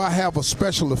 do I have a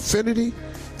special affinity?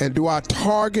 And do I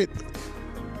target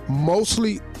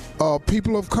mostly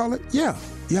people of color? Yeah,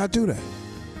 I do that.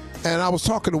 And I was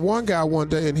talking to one guy one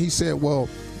day, and he said, well,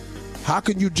 how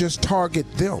can you just target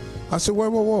them? I said,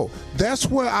 whoa. That's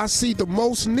where I see the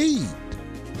most need.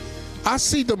 I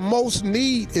see the most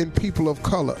need in people of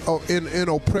color, or in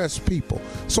oppressed people.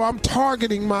 So I'm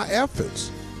targeting my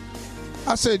efforts.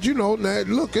 I said, now,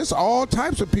 look, it's all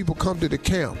types of people come to the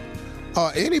camp.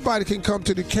 Anybody can come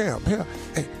to the camp. Hell,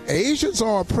 Asians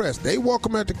are oppressed. They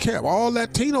welcome at the camp. All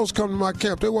Latinos come to my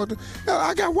camp.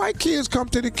 I got white kids come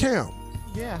to the camp.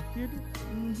 Yeah.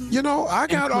 I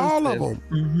got all of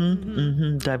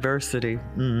them. Diversity.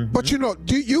 But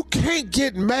you can't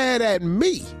get mad at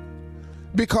me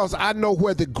because I know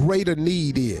where the greater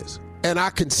need is, and I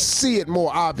can see it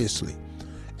more obviously,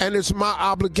 and it's my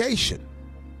obligation.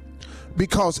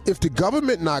 Because if the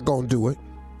government not gonna do it,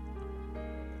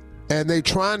 and they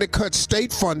trying to cut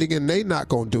state funding and they not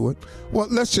going to do it. Well,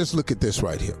 let's just look at this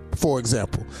right here. For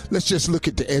example, let's just look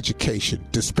at the education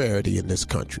disparity in this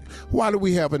country. Why do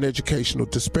we have an educational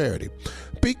disparity?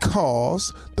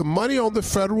 Because the money on the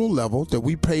federal level that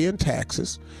we pay in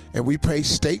taxes, and we pay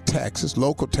state taxes,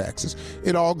 local taxes,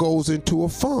 it all goes into a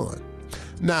fund.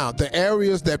 Now, the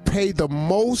areas that pay the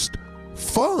most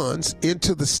funds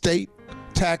into the state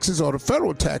taxes or the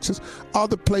federal taxes are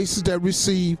the places that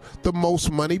receive the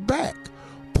most money back.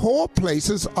 Poor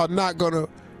places are not going to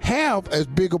have as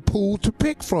big a pool to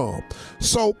pick from.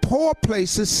 So poor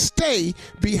places stay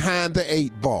behind the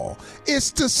 8 ball.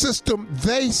 It's the system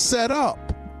they set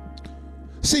up.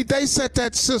 See, they set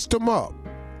that system up,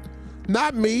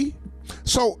 not me.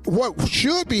 So what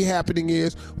should be happening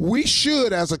is we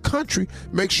should, as a country,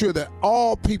 make sure that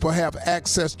all people have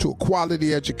access to a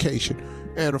quality education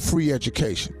and a free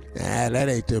education. That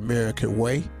ain't the American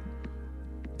way.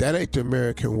 That ain't the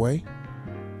American way.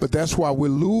 But that's why we're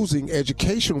losing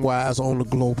education-wise on the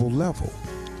global level,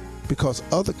 because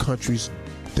other countries,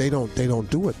 they don't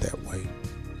do it that way.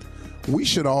 We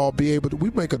should all be able to. We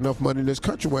make enough money in this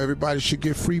country where everybody should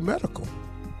get free medical.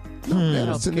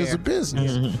 Medicine is a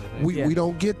business. We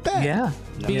don't get that. Yeah.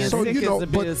 Being sick is a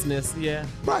business. Yeah.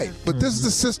 Right. But this is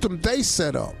the system they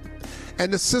set up.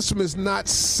 And the system is not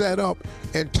set up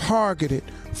and targeted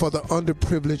for the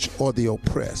underprivileged or the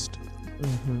oppressed.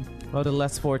 Or the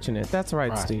less fortunate. That's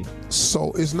right, Steve.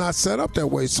 So it's not set up that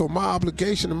way. So my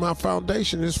obligation and my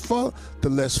foundation is for the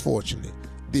less fortunate,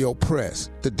 the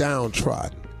oppressed, the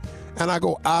downtrodden. And I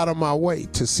go out of my way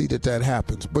to see that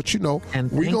happens. But,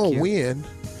 we're going to win.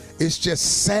 It's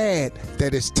just sad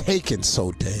that it's taken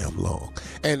so damn long.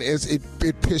 And it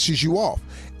pisses you off.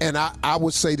 And I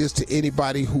would say this to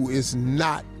anybody who is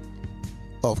not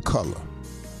of color.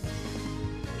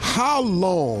 How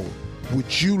long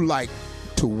would you like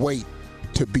to wait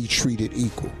to be treated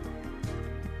equal?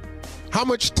 How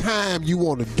much time you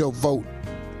want to devote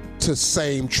to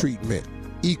same treatment,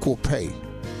 equal pay,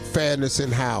 fairness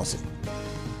in housing?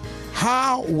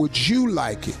 How would you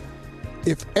like it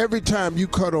if every time you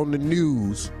cut on the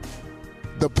news,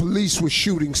 the police were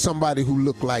shooting somebody who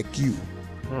looked like you?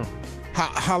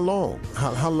 How long?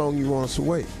 How long you want us to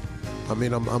wait? I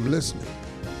mean, I'm listening.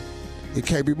 It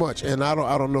can't be much. And I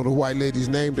don't know the white lady's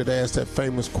name that asked that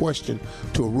famous question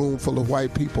to a room full of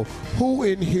white people. Who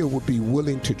in here would be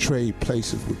willing to trade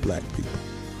places with black people?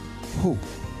 Who?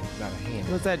 Got a hand.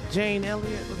 Was that Jane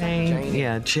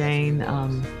Elliott? Jane. I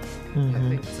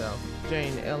think so.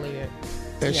 Jane Elliott.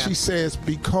 And she says,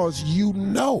 because you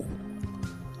know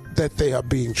that they are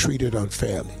being treated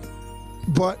unfairly.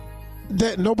 But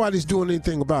that nobody's doing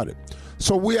anything about it.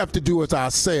 So we have to do it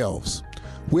ourselves.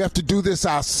 We have to do this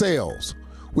ourselves.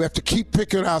 We have to keep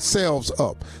picking ourselves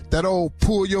up. That old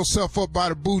pull yourself up by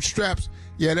the bootstraps,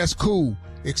 yeah, that's cool.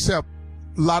 Except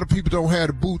a lot of people don't have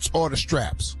the boots or the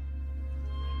straps.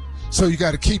 So you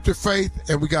got to keep the faith,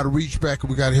 and we got to reach back, and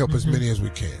we got to help as many as we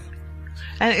can.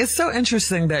 And it's so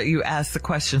interesting that you asked the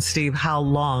question, Steve, how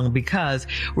long? Because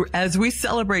as we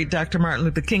celebrate Dr. Martin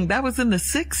Luther King, that was in the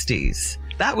 60s.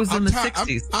 That was in the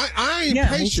 60s. I ain't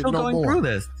patient no more. Through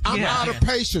this. I'm out of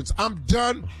patience. I'm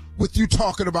done with you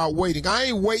talking about waiting. I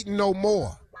ain't waiting no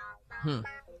more.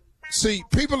 See,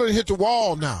 people have hit the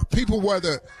wall now. People,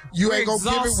 whether you ain't going to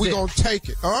give it, we going to take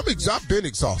it. I've been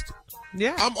exhausted.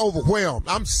 Yeah. I'm overwhelmed.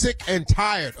 I'm sick and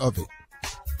tired of it.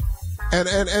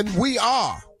 And we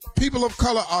are. People of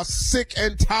color are sick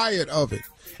and tired of it.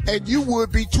 And you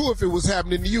would be too if it was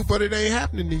happening to you, but it ain't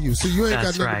happening to you. So you ain't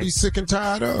got nothing to be sick and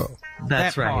tired of.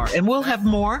 That's right. And we'll have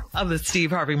more of the Steve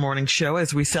Harvey Morning Show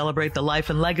as we celebrate the life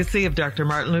and legacy of Dr.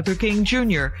 Martin Luther King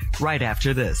Jr. right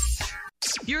after this.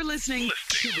 You're listening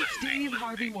to the Steve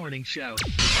Harvey Morning Show.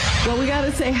 Well, we got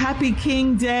to say Happy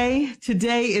King Day.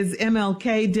 Today is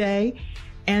MLK Day.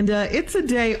 And it's a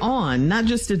day on, not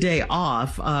just a day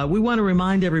off. We want to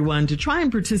remind everyone to try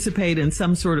and participate in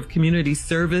some sort of community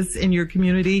service in your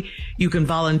community. You can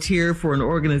volunteer for an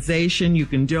organization. You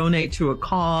can donate to a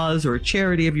cause or a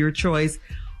charity of your choice.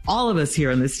 All of us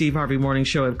here on the Steve Harvey Morning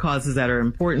Show have causes that are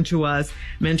important to us: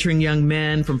 mentoring young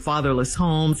men from fatherless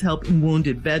homes, helping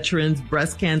wounded veterans,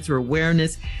 breast cancer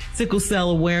awareness, sickle cell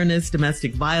awareness,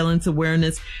 domestic violence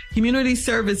awareness. Community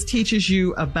service teaches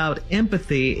you about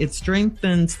empathy. It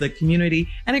strengthens the community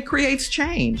and it creates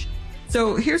change.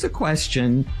 So here's a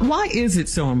question. Why is it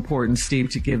so important, Steve,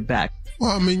 to give back?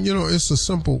 Well, I mean, it's a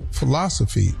simple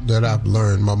philosophy that I've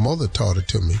learned. My mother taught it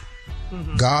to me.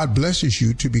 Mm-hmm. God blesses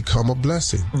you to become a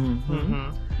blessing. Mm-hmm.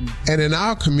 Mm-hmm. And in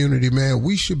our community, man,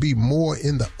 we should be more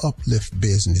in the uplift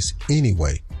business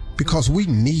anyway, because we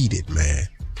need it, man.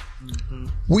 Mm-hmm.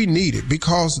 We need it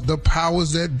because the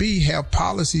powers that be have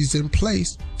policies in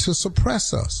place to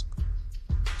suppress us.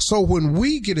 So when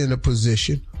we get in a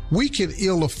position, we can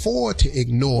ill afford to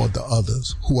ignore the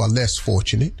others who are less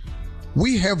fortunate.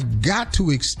 We have got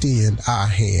to extend our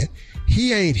hand.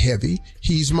 He ain't heavy.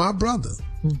 He's my brother.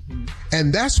 Mm-hmm.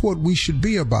 And that's what we should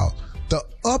be about, the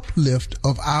uplift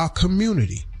of our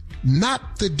community,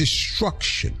 not the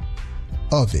destruction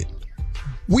of it.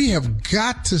 We have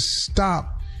got to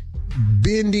stop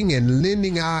bending and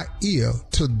lending our ear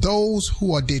to those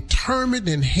who are determined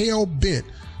and hell-bent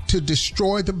to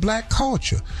destroy the black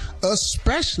culture,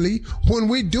 especially when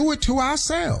we do it to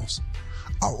ourselves.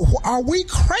 Are we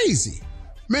crazy?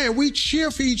 Man, we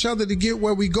cheer for each other to get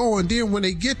where we go, and then when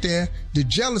they get there, the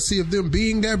jealousy of them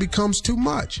being there becomes too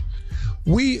much.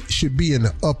 We should be in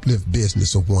the uplift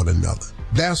business of one another.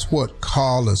 That's what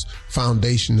Carla's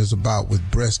Foundation is about with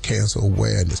breast cancer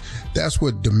awareness. That's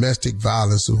what domestic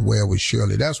violence is aware with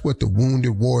Shirley. That's what the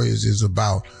Wounded Warriors is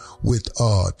about with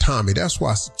Tommy. That's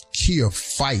why Kia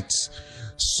fights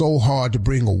so hard to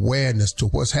bring awareness to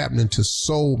what's happening to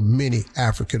so many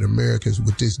African Americans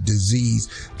with this disease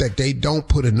that they don't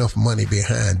put enough money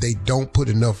behind. They don't put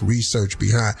enough research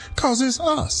behind, because it's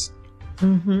us.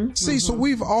 Mm-hmm. See, so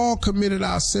we've all committed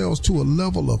ourselves to a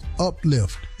level of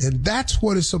uplift, and that's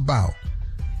what it's about,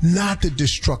 not the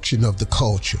destruction of the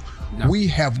culture. No. We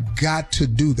have got to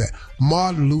do that.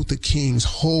 Martin Luther King's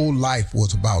whole life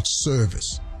was about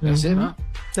service. That's it, huh?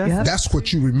 That's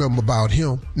what you remember about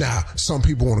him. Now, some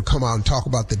people want to come out and talk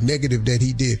about the negative that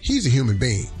he did. He's a human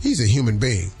being. He's a human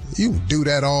being. You can do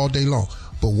that all day long.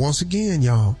 But once again,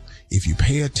 y'all, if you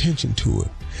pay attention to it,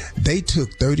 they took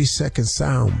 30-second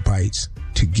sound bites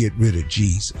to get rid of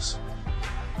Jesus.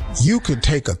 You can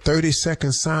take a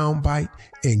 30-second sound bite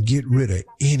and get rid of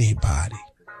anybody.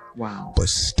 Wow. But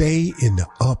stay in the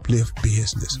uplift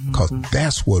business, because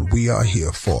that's what we are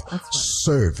here for.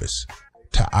 Service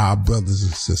to our brothers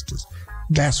and sisters.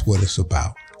 That's what it's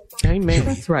about. Amen.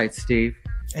 That's right, Steve.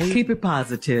 Keep it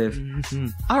positive. Mm-hmm.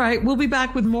 All right, we'll be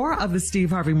back with more of the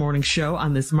Steve Harvey Morning Show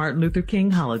on this Martin Luther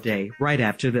King holiday right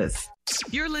after this.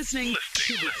 You're listening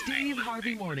to the Steve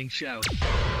Harvey Morning Show.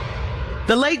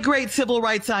 The late, great civil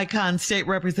rights icon, State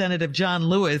Representative John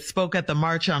Lewis, spoke at the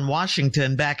March on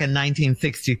Washington back in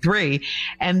 1963,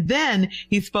 and then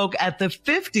he spoke at the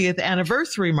 50th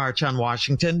anniversary March on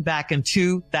Washington back in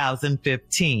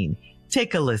 2015.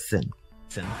 Take a listen.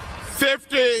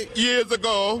 50 years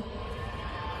ago,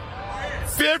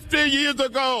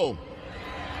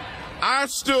 I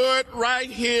stood right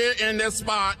here in this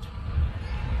spot,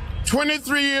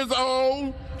 23 years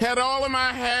old, had all of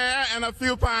my hair and a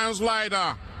few pounds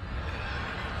lighter.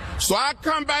 So I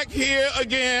come back here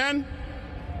again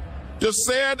to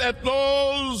say that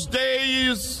those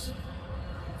days,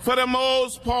 for the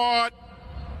most part,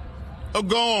 are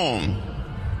gone.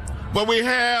 But we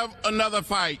have another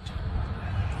fight.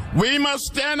 We must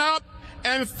stand up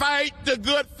and fight the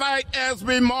good fight as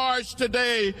we march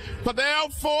today. For there are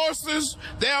forces,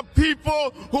 there are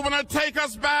people who want to take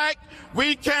us back.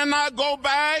 We cannot go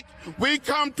back. We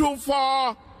come too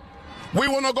far. We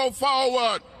want to go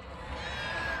forward.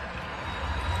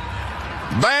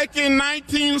 Back in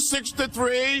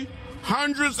 1963,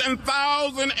 hundreds and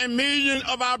thousands and millions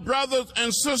of our brothers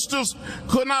and sisters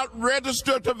could not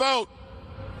register to vote.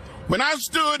 When I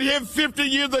stood here 50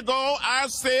 years ago, I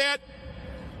said,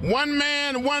 one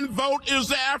man, one vote is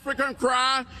the African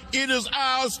cry. It is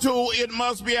ours too. It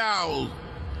must be ours.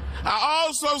 I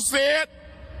also said,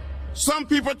 some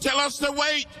people tell us to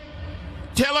wait,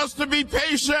 tell us to be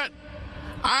patient.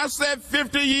 I said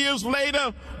 50 years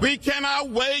later, we cannot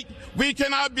wait. We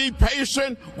cannot be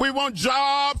patient. We want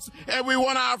jobs and we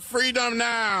want our freedom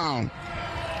now.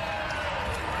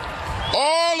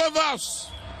 All of us.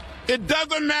 It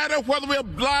doesn't matter whether we're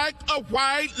black or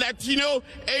white, Latino,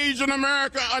 Asian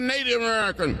American, or Native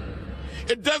American.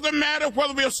 It doesn't matter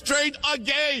whether we're straight or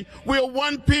gay. We're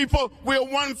one people. We're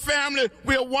one family.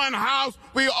 We're one house.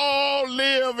 We all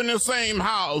live in the same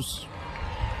house.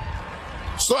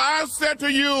 So I said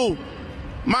to you,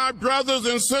 my brothers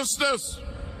and sisters,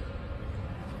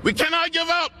 We cannot give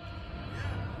up.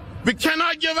 We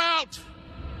cannot give out.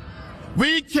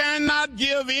 We cannot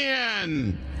give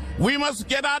in. We must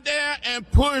get out there and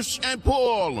push and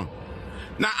pull.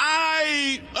 Now,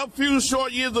 a few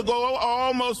short years ago,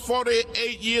 almost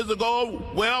 48 years ago,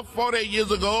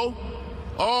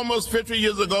 almost 50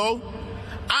 years ago,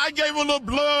 I gave a little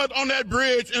blood on that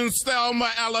bridge in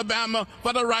Selma, Alabama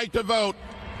for the right to vote.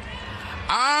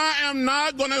 I am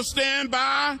not going to stand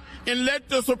by and let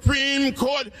the Supreme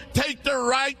Court take the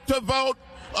right to vote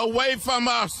away from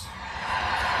us.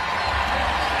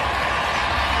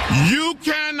 You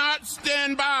cannot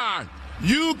stand by.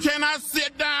 You cannot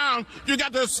sit down. You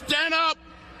got to stand up,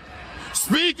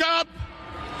 speak out,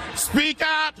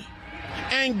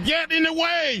 and get in the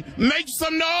way. Make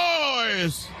some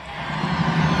noise.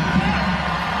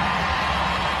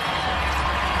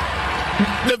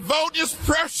 The vote is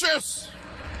precious.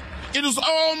 It is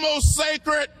almost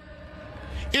sacred.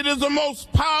 It is the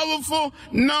most powerful,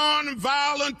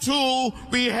 non-violent tool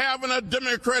we have in a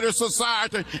democratic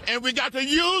society, and we got to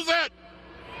use it.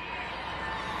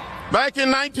 Back in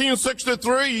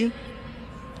 1963,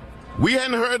 we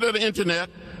hadn't heard of the internet.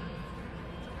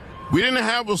 We didn't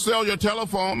have a cellular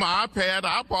telephone, my iPad,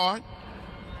 iPod.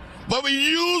 But we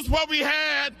used what we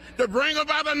had to bring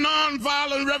about a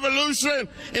nonviolent revolution.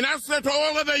 And I said to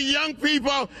all of the young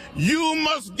people, you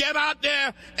must get out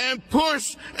there and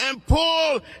push and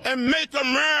pull and make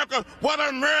America what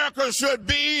America should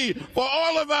be for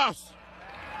all of us.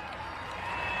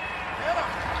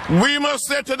 We must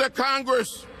say to the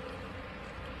Congress,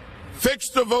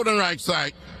 fix the Voting Rights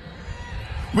Act.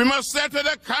 We must say to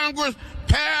the Congress,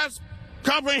 pass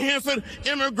comprehensive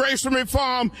immigration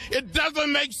reform. It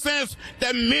doesn't make sense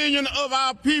that millions of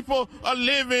our people are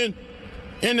living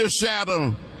in the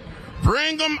shadow.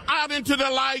 Bring them out into the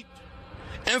light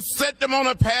and set them on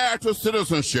a path to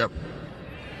citizenship.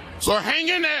 So hang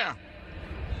in there.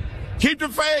 Keep the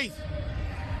faith.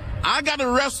 I got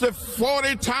arrested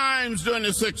 40 times during the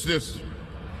 60s.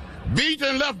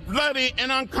 Beaten, left bloody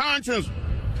and unconscious.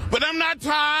 But I'm not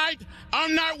tired.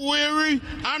 I'm not weary.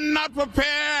 I'm not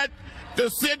prepared to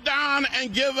sit down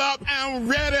and give up. I'm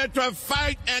ready to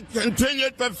fight and continue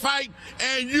to fight,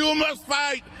 and you must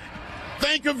fight.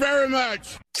 Thank you very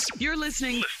much. You're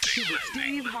listening to the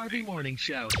Steve Harvey Morning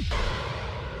Show.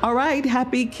 All right.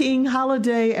 Happy King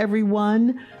Holiday,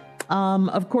 everyone.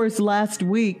 Of course, last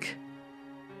week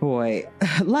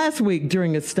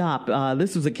during a stop,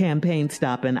 this was a campaign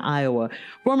stop in Iowa,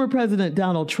 former President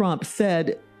Donald Trump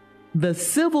said the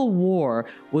Civil War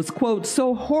was, quote,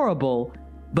 so horrible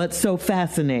but so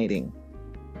fascinating,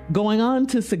 going on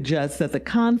to suggest that the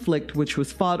conflict, which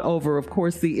was fought over, of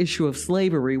course, the issue of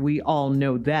slavery, we all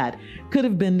know that, could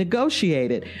have been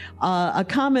negotiated. A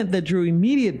comment that drew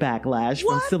immediate backlash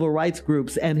from civil rights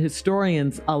groups and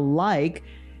historians alike.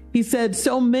 He said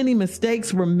so many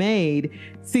mistakes were made.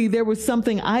 See, there was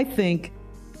something I think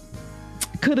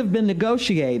could have been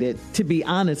negotiated, to be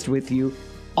honest with you.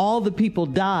 All the people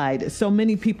died. So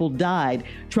many people died,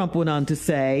 Trump went on to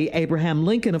say. Abraham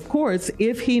Lincoln, of course,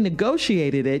 if he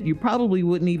negotiated it, you probably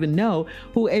wouldn't even know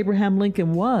who Abraham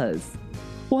Lincoln was.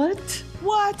 What?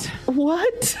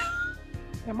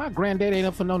 Yeah, my granddad ain't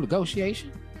up for no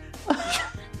negotiation.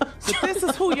 But this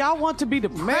is who y'all want to be the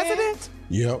president?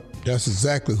 Yep, that's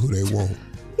exactly who they want.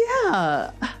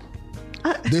 Yeah.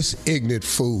 This ignorant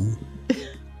fool.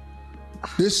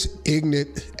 This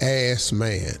ignorant ass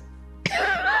man.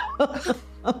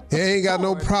 He ain't got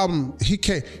no problem.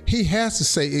 He has to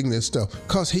say ignorant stuff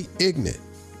because he ignorant.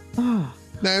 Now,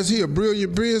 is he a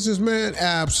brilliant businessman?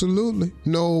 Absolutely.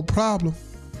 No problem.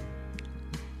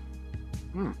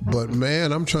 But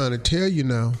man, I'm trying to tell you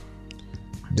now,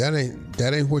 that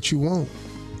ain't what you want.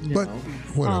 No. But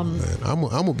whatever, man. I'm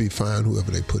gonna be fine whoever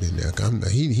they put in there.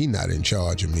 He not in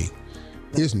charge of me.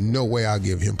 There's no way I'll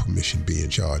give him permission to be in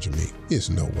charge of me. There's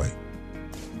no way.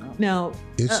 Now,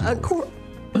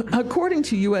 according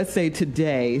to USA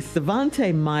Today,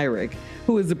 Savante Myrick,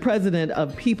 who is the president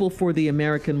of People for the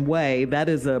American Way, that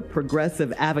is a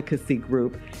progressive advocacy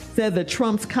group, said that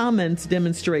Trump's comments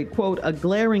demonstrate, quote, a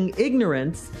glaring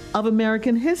ignorance of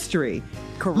American history.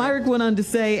 Correct. Myrick went on to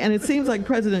say, and it seems like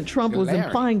President Trump was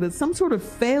implying that some sort of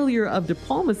failure of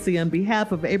diplomacy on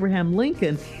behalf of Abraham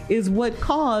Lincoln is what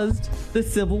caused the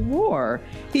Civil War.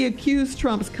 He accused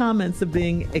Trump's comments of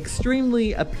being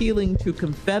extremely appealing to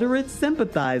Confederate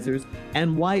sympathizers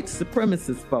and white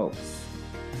supremacist folks.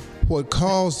 What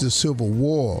caused the Civil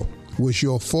War was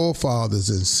your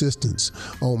forefathers' insistence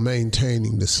on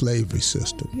maintaining the slavery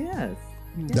system. Yes.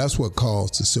 That's what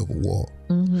caused the Civil War.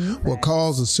 Mm-hmm. What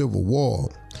caused the Civil War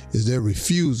is their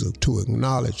refusal to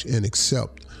acknowledge and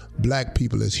accept black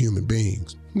people as human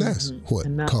beings. That's what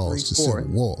caused the Civil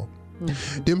War.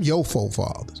 Them your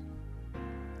forefathers.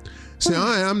 See,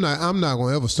 I'm not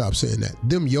gonna ever stop saying that.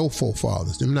 Them your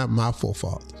forefathers. Them not my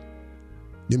forefathers.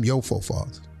 Them your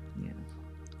forefathers. Yeah.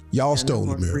 Y'all stole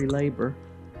America. Free labor.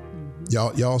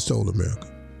 Y'all stole America.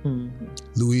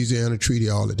 Louisiana Treaty,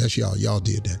 all that. That's y'all. Y'all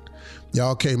did that.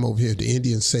 Y'all came over here. The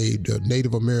Indians saved, the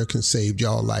Native Americans saved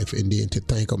y'all life, and then to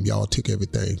thank them, y'all took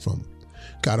everything from them.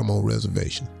 Got them on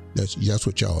reservation. That's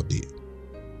what y'all did.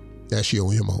 That's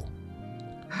your MO.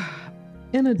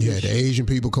 In addition, you had the Asian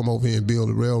people come over here and build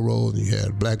the railroads, and you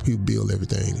had black people build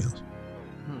everything else.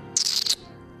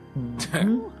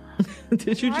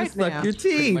 Did you just suck your teeth?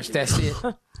 Pretty much that's it.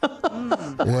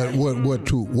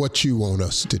 What you want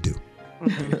us to do?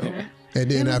 And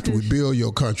then after we build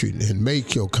your country and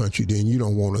make your country, then you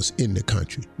don't want us in the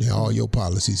country. Now all your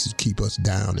policies is keep us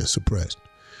down and suppressed.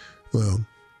 Well,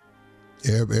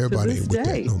 everybody ain't with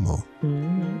that no more.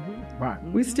 Right.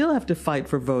 We still have to fight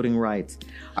for voting rights.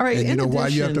 All right. And you know why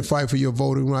you have to fight for your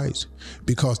voting rights?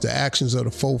 Because the actions of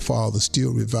the forefathers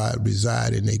still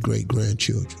reside in their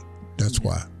great-grandchildren. That's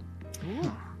why.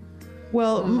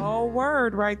 Well, whole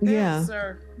word right there,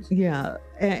 sir. Yeah.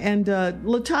 And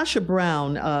Latasha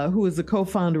Brown, who is the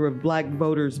co-founder of Black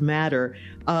Voters Matter,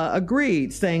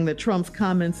 agreed, saying that Trump's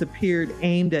comments appeared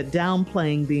aimed at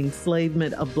downplaying the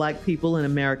enslavement of black people in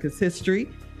America's history.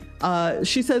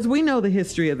 She says, we know the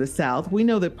history of the South. We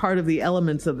know that part of the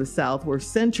elements of the South were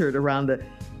centered around the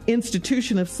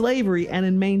institution of slavery and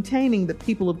in maintaining that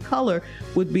people of color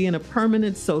would be in a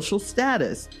permanent social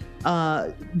status.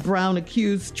 Brown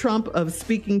accused Trump of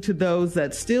speaking to those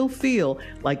that still feel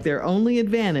like their only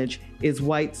advantage is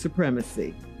white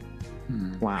supremacy.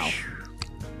 Wow.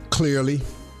 Clearly.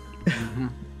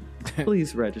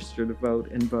 Please register to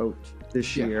vote and vote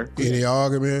this year. Any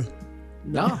argument?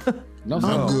 No.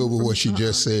 I'm good with what she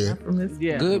just said.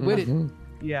 Yeah. Good with it.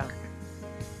 Yeah.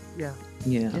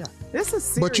 This is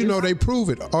serious. But you know, they prove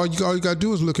it. All you got to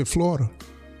do is look at Florida.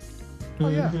 Oh,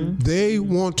 yeah. They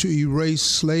want to erase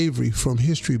slavery from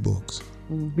history books.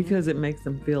 Because it makes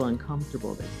them feel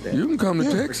uncomfortable, they said. You can come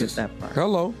to Texas. That part.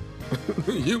 Hello.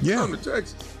 You can come to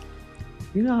Texas.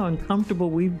 You know how uncomfortable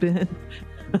we've been?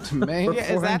 Man, for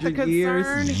 400 is that the concern?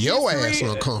 years. Your ass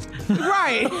uncomfortable.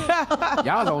 Right.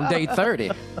 Y'all on day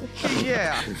 30.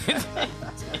 Yeah.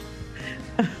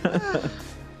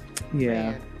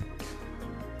 Yeah.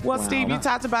 Well, Wow. Steve, you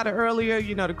talked about it earlier.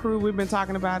 You know, the crew, we've been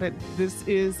talking about it. This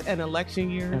is an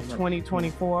election year,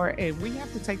 2024, and we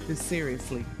have to take this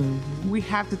seriously. We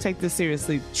have to take this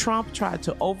seriously. Trump tried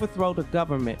to overthrow the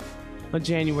government on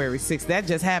January 6th. That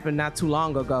just happened not too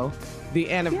long ago.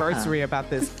 The anniversary about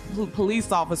this.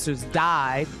 Police officers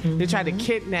died. They tried to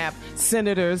kidnap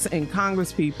senators and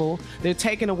congresspeople. They're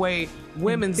taking away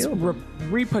women's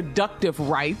reproductive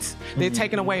rights. They're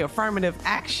taking away affirmative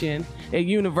action at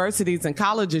universities and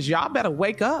colleges. Y'all better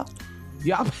wake up.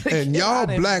 Y'all better And get y'all out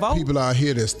and black vote. people out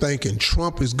here that's thinking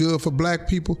Trump is good for black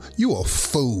people, you a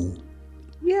fool.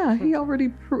 Yeah, he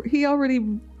already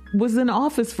was in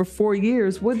office for 4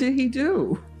 years. What did he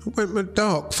do? Wait a minute,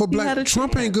 dog. For black,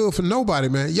 Trump ain't good for nobody,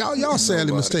 man. Y'all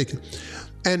sadly mistaken.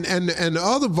 And the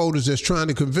other voters that's trying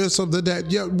to convince them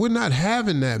that we're not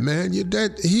having that, man.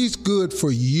 He's good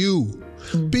for you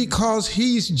because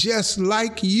he's just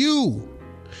like you.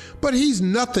 But he's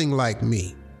nothing like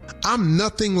me. I'm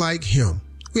nothing like him.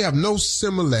 We have no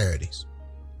similarities.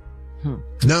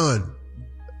 None.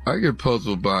 I get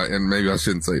puzzled by, and maybe I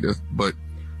shouldn't say this, but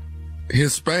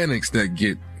Hispanics that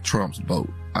get Trump's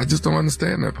vote. I just don't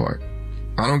understand that part.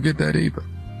 I don't get that either.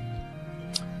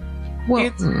 Well,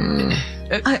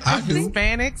 I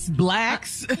Hispanics,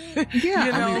 blacks,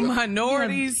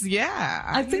 minorities.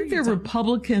 I think they're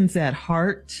Republicans at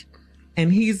heart,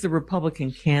 and he's the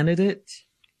Republican candidate.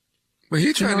 But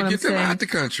he's trying to what get I'm them saying? out the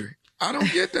country. I don't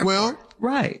get that. Well,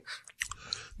 right.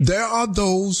 There are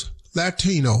those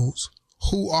Latinos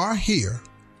who are here,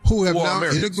 who have now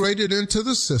Americans. integrated into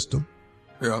the system,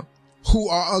 who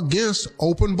are against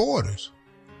open borders.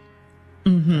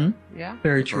 Yeah.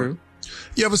 Very true.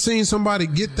 You ever seen somebody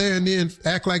get there and then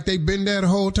act like they've been there the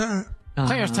whole time?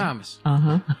 Clarence Thomas.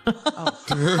 Firing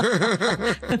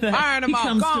them He off.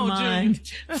 comes Go to on,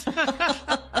 mind.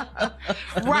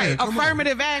 Right.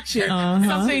 Affirmative action.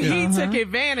 Something he took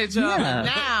advantage of. Yeah. And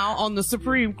now on the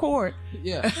Supreme Court,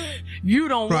 Yeah. you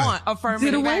don't Right. want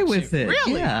affirmative Did away action. with it.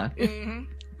 Really? Yeah.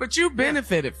 But you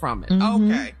benefited from it.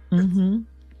 Okay.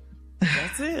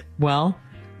 That's it. Well,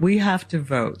 we have to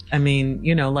vote. I mean,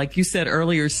 like you said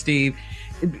earlier, Steve,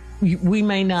 we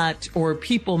may not, or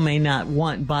people may not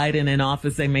want Biden in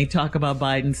office. They may talk about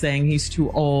Biden saying he's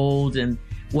too old and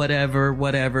whatever,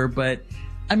 but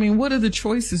I mean, what other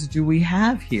choices do we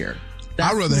have here?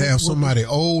 I'd rather have somebody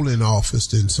old in office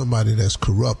than somebody that's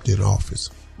corrupt in office.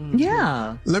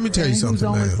 Yeah. Let me tell you something, who's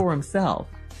only man. for himself.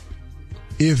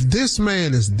 If this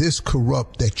man is this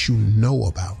corrupt that you know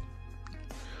about,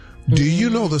 do you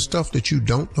know the stuff that you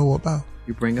don't know about?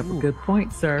 You bring up a good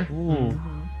point, sir.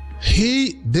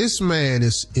 This man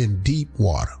is in deep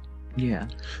water. Yeah.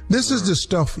 This is the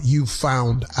stuff you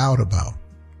found out about.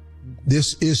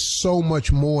 This is so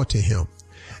much more to him.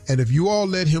 And if you all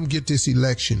let him get this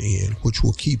election in, which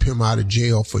will keep him out of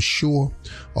jail for sure,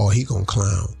 he gonna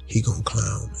clown. He gonna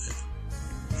clown,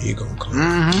 man. He gonna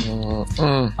clown. He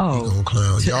gonna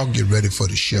clown. Y'all get ready for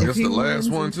the show. That's the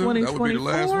last one, too. That would be the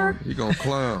last one. He gonna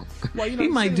clown. Well, he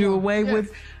might do away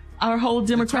with our whole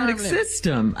democratic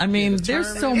system. I mean,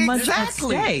 there's so much at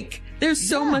stake. There's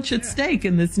so much at stake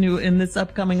in this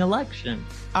upcoming election.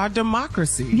 Our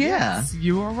democracy. Yeah. Yes,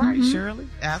 you are right, Shirley.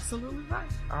 Absolutely right.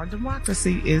 Our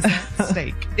democracy is at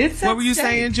stake. It's what were you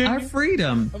saying, Junior? Our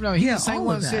freedom. Oh, no, he's the same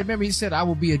one that said, remember he said, I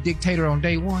will be a dictator on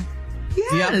day one?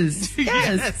 Yes.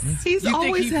 He's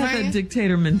always had that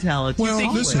dictator mentality.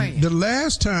 Well, listen, the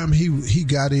last time he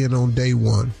got in on day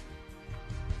one,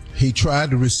 he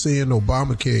tried to rescind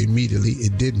Obamacare immediately.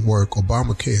 It didn't work.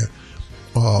 Obamacare,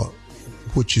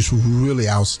 which is really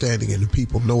outstanding, and the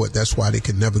people know it. That's why they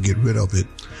can never get rid of it.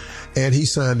 And he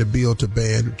signed a bill to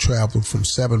ban travel from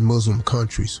 7 Muslim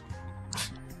countries.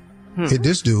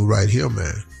 This dude right here,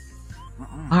 man.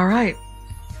 All right.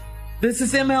 This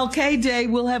is MLK Day.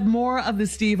 We'll have more of the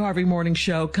Steve Harvey Morning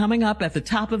Show coming up at the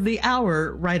top of the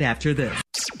hour right after this.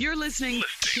 You're listening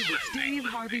to the Steve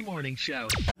Harvey Morning Show.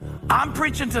 I'm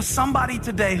preaching to somebody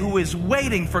today who is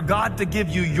waiting for God to give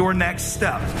you your next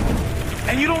step.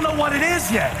 And you don't know what it is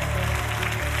yet.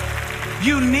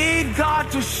 You need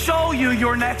God to show you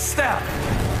your next step.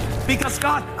 Because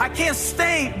God, I can't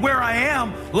stay where I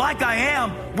am, like I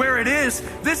am, where it is.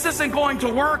 This isn't going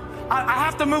to work. I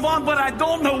have to move on, but I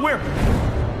don't know where.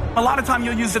 A lot of time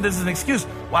you'll use it as an excuse.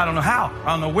 Well, I don't know how.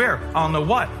 I don't know where. I don't know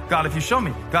what. God, if you show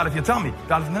me. God, if you tell me.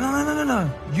 God, if... No.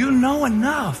 You know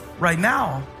enough right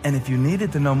now. And if you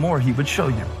needed to know more, he would show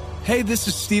you. Hey, this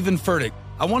is Stephen Furtick.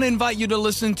 I want to invite you to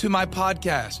listen to my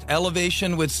podcast,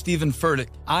 Elevation with Stephen Furtick.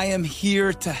 I am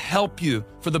here to help you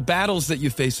for the battles that you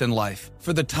face in life,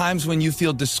 for the times when you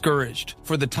feel discouraged,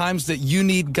 for the times that you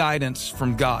need guidance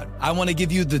from God. I want to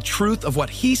give you the truth of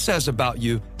what he says about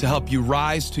you to help you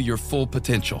rise to your full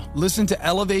potential. Listen to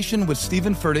Elevation with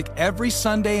Stephen Furtick every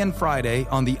Sunday and Friday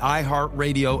on the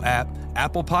iHeartRadio app,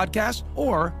 Apple Podcasts,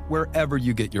 or wherever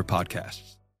you get your podcasts.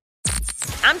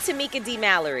 I'm Tamika D.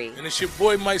 Mallory. And it's your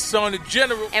boy, my son, the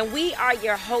General. And we are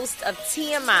your hosts of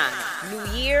TMI.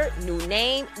 New year, new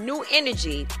name, new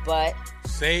energy, but...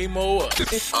 same old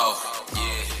us. Oh,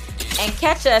 yeah. And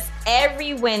catch us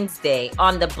every Wednesday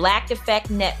on the Black Effect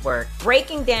Network,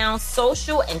 breaking down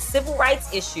social and civil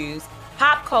rights issues,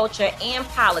 pop culture, and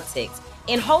politics,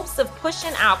 in hopes of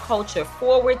pushing our culture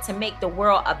forward to make the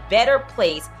world a better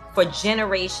place for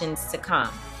generations to come.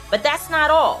 But that's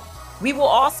not all. We will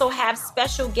also have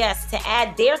special guests to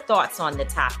add their thoughts on the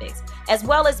topics, as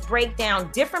well as break down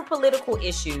different political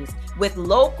issues with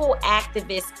local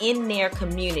activists in their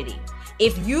community.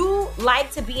 If you like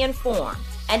to be informed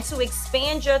and to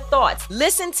expand your thoughts,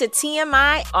 listen to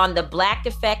TMI on the Black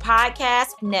Effect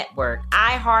Podcast Network,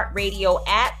 iHeartRadio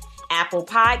app, Apple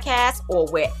Podcasts, or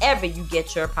wherever you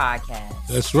get your podcasts.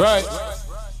 That's right.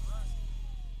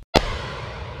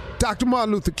 Dr.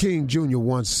 Martin Luther King Jr.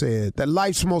 once said that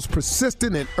life's most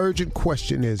persistent and urgent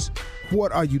question is,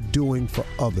 what are you doing for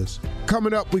others?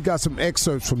 Coming up, we got some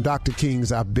excerpts from Dr.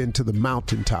 King's I've Been to the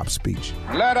Mountaintop speech.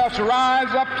 Let us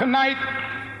rise up tonight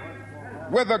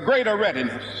with a greater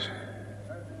readiness.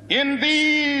 In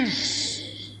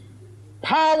these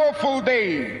powerful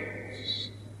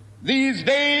days, these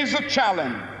days of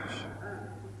challenge,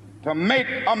 to make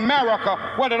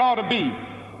America what it ought to be,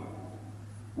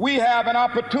 we have an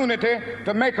opportunity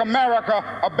to make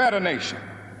America a better nation.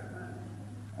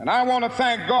 And I want to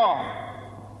thank God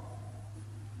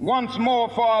once more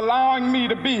for allowing me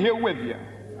to be here with you.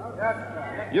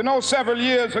 You know, several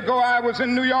years ago, I was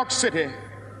in New York City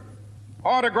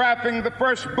autographing the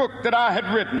first book that I had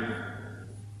written.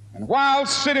 And while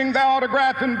sitting there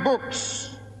autographing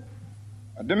books,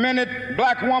 a demented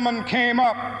black woman came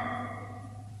up.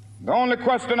 The only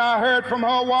question I heard from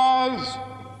her was,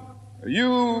 "Are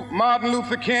you Martin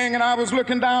Luther King?" And I was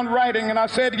looking down writing, and I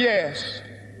said, "Yes."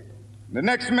 The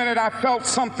next minute, I felt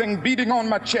something beating on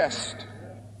my chest.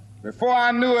 Before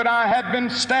I knew it, I had been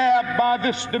stabbed by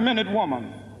this demented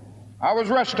woman. I was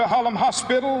rushed to Harlem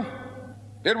Hospital.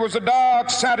 It was a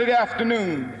dark Saturday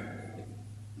afternoon.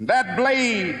 That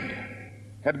blade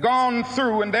had gone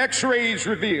through, and the x-rays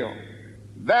revealed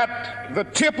that the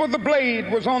tip of the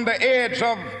blade was on the edge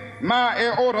of my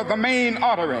aorta, the main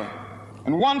artery.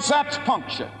 And once that's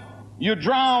punctured, you're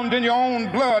drowned in your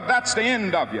own blood. That's the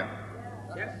end of you.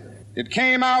 It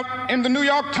came out in the New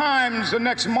York Times the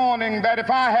next morning that if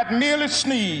I had merely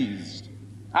sneezed,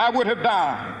 I would have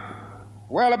died.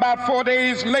 Well, about 4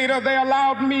 days later, they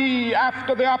allowed me,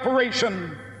 after the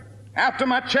operation, after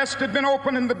my chest had been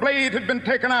opened and the blade had been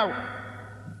taken out,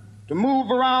 to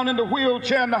move around in the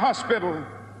wheelchair in the hospital.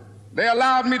 They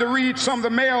allowed me to read some of the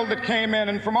mail that came in,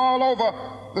 and from all over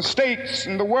the states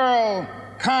and the world,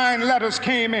 kind letters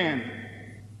came in.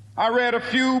 I read a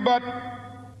few, but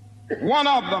one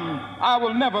of them I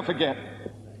will never forget.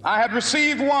 I had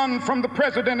received one from the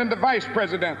president and the vice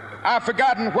president. I've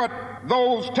forgotten what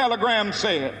those telegrams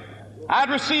said. I'd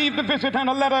received a visit and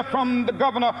a letter from the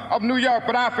governor of New York,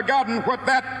 but I've forgotten what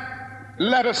that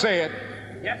letter said.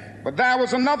 Yes. But there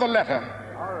was another letter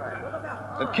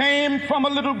that came from a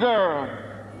little girl,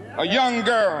 a young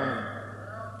girl,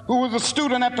 who was a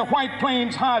student at the White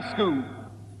Plains High School.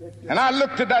 And I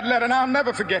looked at that letter, and I'll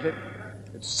never forget it.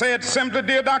 It said simply,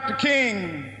 "Dear Dr.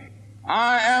 King,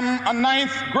 I am a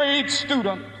 9th grade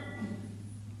student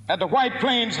at the White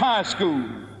Plains High School."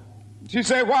 She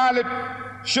said, "While it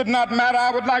should not matter,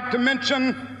 I would like to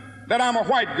mention that I'm a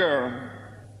white girl.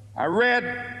 I read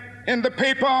in the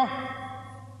paper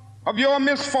of your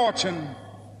misfortune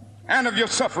and of your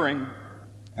suffering,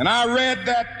 and I read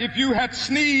that if you had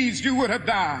sneezed, you would have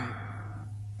died.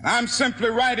 And I'm simply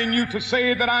writing you to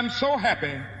say that I'm so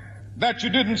happy that you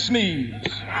didn't sneeze."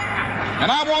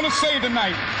 And I want to say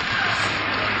tonight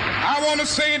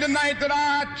that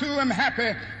I too am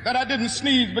happy that I didn't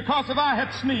sneeze, because if I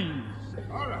had sneezed,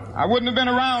 I wouldn't have been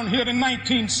around here in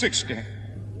 1960,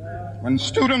 when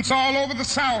students all over the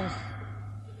South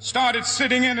started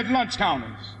sitting in at lunch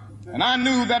counters. And I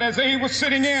knew that as they were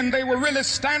sitting in, they were really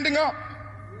standing up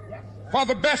for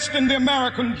the best in the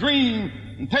American dream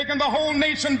and taking the whole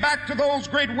nation back to those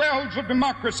great wells of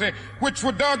democracy which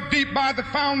were dug deep by the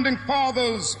founding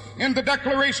fathers in the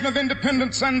Declaration of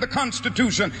Independence and the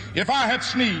Constitution. If I had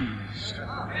sneezed,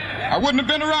 I wouldn't have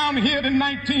been around here in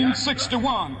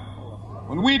 1961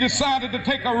 when we decided to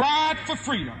take a ride for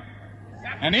freedom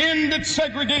and ended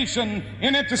segregation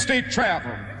in interstate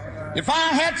travel. If I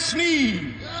had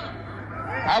sneezed,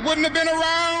 I wouldn't have been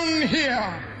around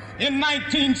here in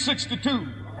 1962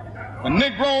 when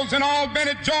Negroes in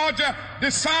Albany, Georgia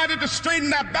decided to straighten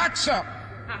their backs up.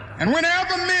 And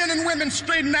whenever men and women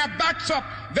straighten their backs up,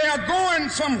 they are going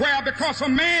somewhere, because a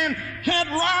man can't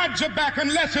ride your back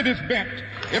unless it is bent.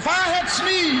 If I had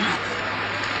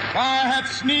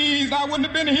sneezed, I wouldn't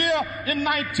have been here in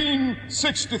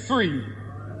 1963.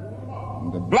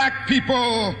 The black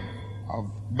people of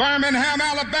Birmingham,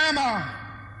 Alabama,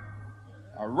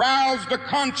 aroused the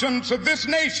conscience of this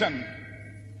nation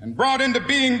and brought into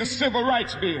being the Civil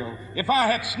Rights Bill. If I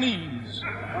had sneezed,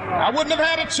 I wouldn't have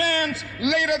had a chance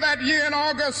later that year in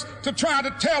August to try to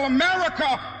tell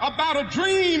America about a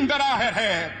dream that I had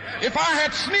had. If I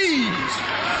had sneezed,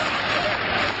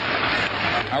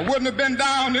 I wouldn't have been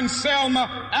down in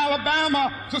Selma,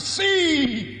 Alabama to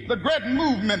see the great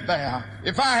movement there.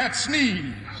 If I had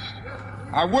sneezed,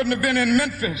 I wouldn't have been in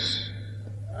Memphis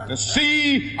to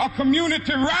see a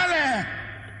community rally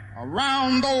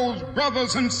around those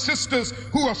brothers and sisters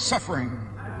who are suffering.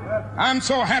 I'm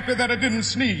so happy that I didn't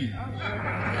sneeze.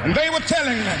 And they were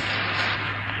telling me,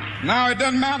 now it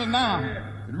doesn't matter now.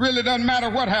 It really doesn't matter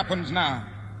what happens now.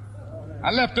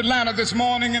 I left Atlanta this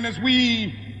morning, and as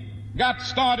we got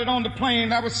started on the plane,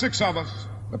 there were 6 of us.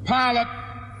 The pilot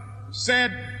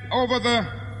said over the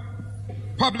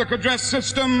public address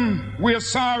system, "We're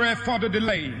sorry for the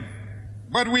delay,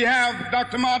 but we have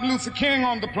Dr. Martin Luther King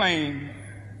on the plane.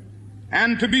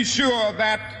 And to be sure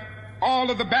that all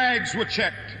of the bags were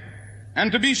checked, and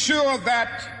to be sure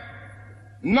that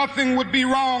nothing would be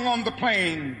wrong on the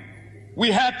plane,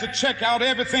 we had to check out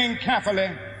everything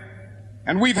carefully.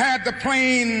 And we've had the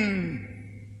plane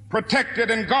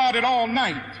protected and guarded all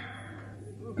night."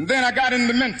 And then I got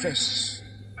into Memphis,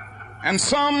 and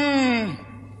some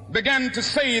began to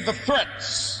say the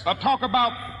threats, or talk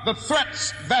about the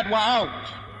threats that were out,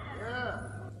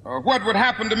 or what would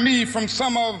happen to me from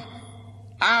some of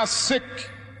our sick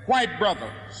white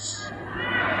brothers.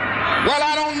 Well,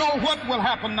 I don't know what will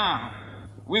happen now.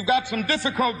 We've got some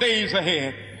difficult days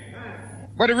ahead,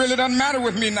 but it really doesn't matter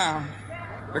with me now,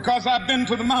 because I've been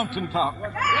to the mountaintop.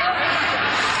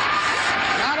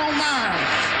 I don't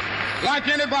mind. Like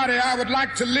anybody, I would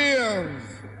like to live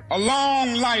a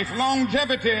long life.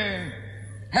 Longevity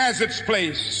has its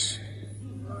place.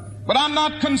 But I'm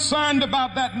not concerned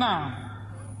about that now.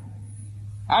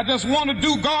 I just want to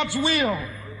do God's will.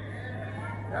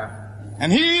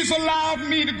 And He's allowed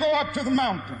me to go up to the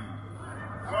mountain.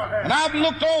 And I've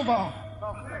looked over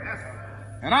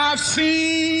and I've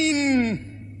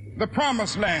seen the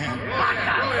promised land.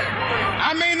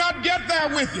 I may not get there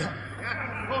with you,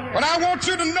 but I want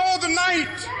you to know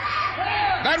tonight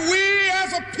that we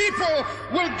as a people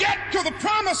will get to the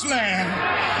promised land.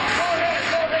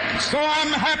 So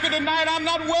I'm happy tonight. I'm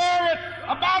not worried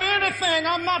about anything.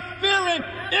 I'm not fearing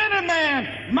any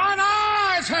man. Mine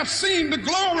eyes have seen the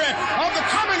glory of the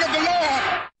coming of the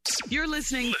Lord. You're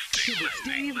listening to the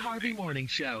Steve Harvey Morning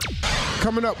Show.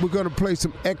 Coming up, we're going to play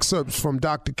some excerpts from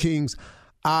Dr. King's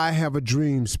I Have a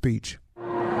Dream speech.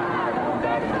 I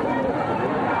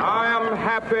am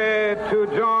happy to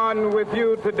join with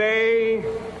you today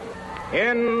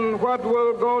in what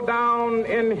will go down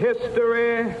in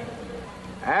history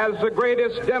as the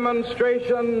greatest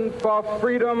demonstration for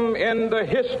freedom in the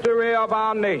history of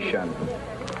our nation.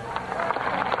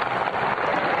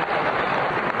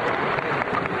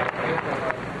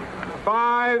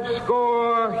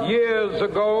 50 years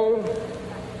ago,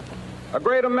 a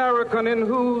great American in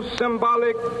whose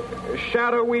symbolic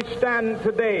shadow we stand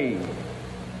today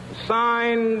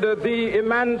signed the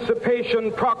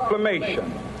Emancipation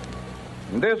Proclamation.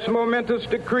 This momentous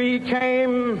decree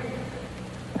came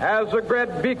as a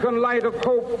great beacon light of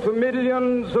hope to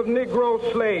millions of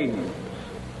Negro slaves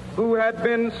who had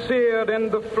been seared in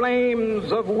the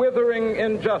flames of withering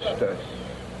injustice.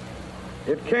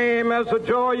 It came as a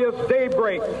joyous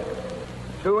daybreak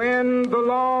to end the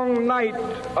long night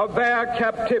of their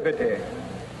captivity.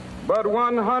 But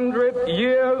 100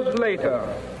 years later,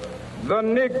 the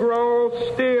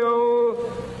Negro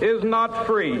still is not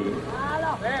free.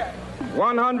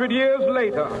 100 years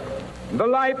later, the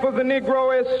life of the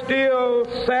Negro is still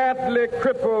sadly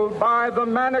crippled by the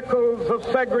manacles of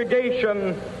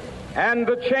segregation and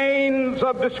the chains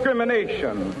of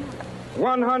discrimination.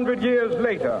 100 years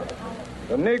later,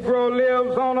 the Negro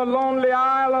lives on a lonely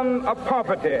island of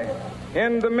poverty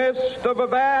in the midst of a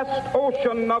vast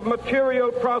ocean of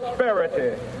material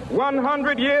prosperity.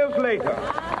 100 years later,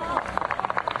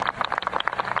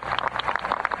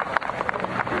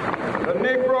 the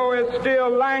Negro is still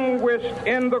languished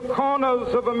in the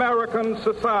corners of American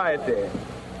society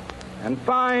and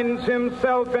finds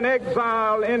himself in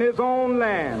exile in his own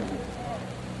land.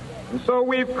 And so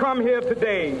we've come here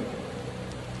today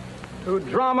to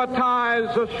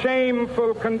dramatize a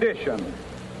shameful condition.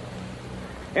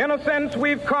 In a sense,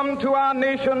 we've come to our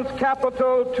nation's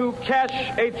capital to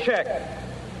cash a check.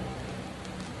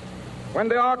 When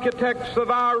the architects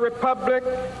of our republic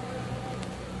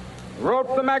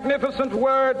wrote the magnificent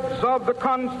words of the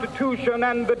Constitution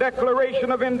and the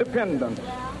Declaration of Independence,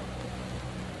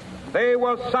 they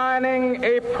were signing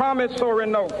a promissory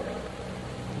note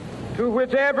to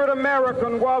which every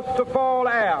American was to fall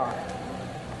heir.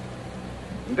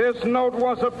 This note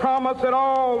was a promise that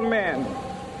all men,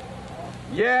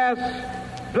 yes,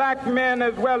 black men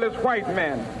as well as white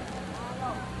men,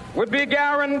 would be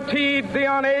guaranteed the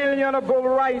unalienable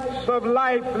rights of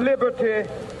life, liberty,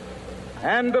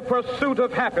 and the pursuit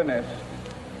of happiness.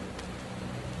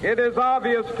 It is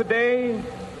obvious today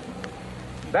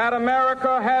that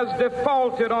America has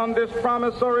defaulted on this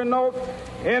promissory note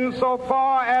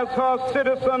insofar as her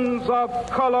citizens of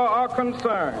color are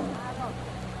concerned.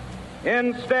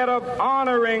 Instead of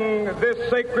honoring this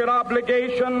sacred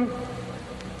obligation,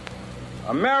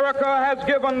 America has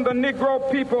given the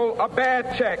Negro people a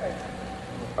bad check,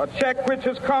 a check which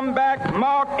has come back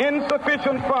marked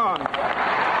insufficient funds.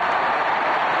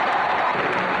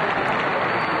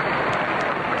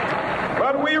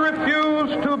 But we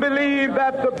refuse to believe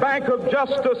that the Bank of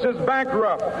Justice is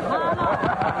bankrupt.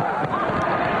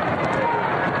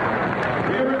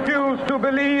 We refuse to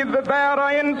believe that there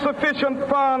are insufficient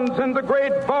funds in the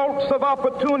great vaults of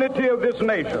opportunity of this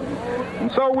nation. And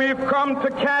so we've come to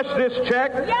cash this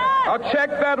check, a check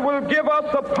that will give us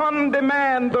upon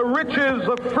demand the riches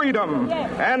of freedom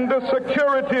and the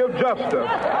security of justice.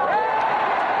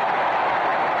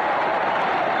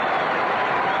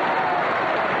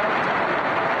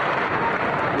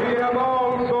 We have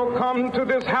also come to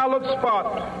this hallowed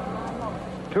spot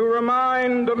to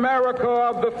remind America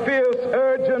of the fierce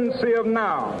urgency of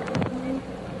now.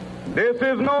 This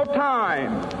is no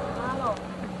time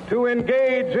to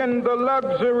engage in the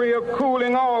luxury of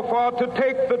cooling off or to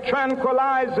take the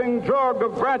tranquilizing drug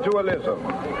of gradualism.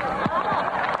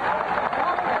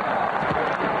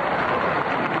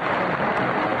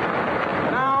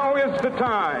 Now is the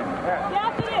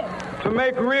time to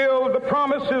make real the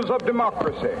promises of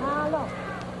democracy.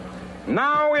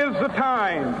 Now is the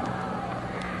time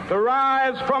to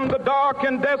rise from the dark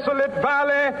and desolate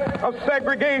valley of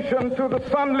segregation to the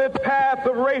sunlit path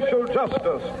of racial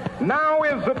justice. Now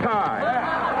is the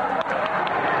time.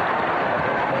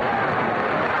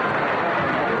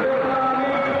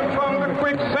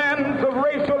 Quicksands of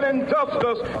racial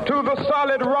injustice to the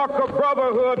solid rock of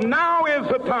brotherhood. Now is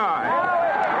the time.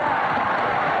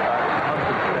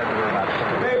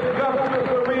 Make justice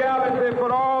a reality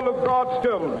for all of God's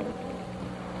children.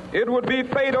 It would be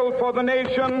fatal for the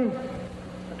nation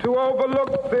to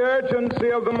overlook the urgency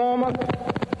of the moment.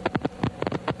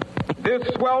 This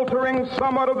sweltering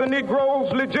summit of the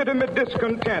Negro's legitimate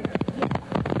discontent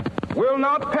will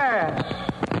not pass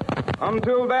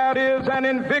until that is an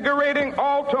invigorating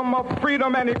autumn of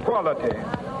freedom and equality.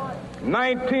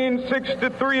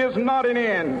 1963 is not an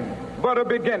end, but a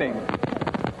beginning.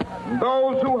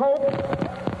 Those who hope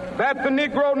that the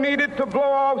Negro needed to blow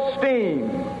off steam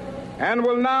and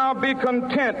will now be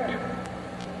content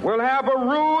will have a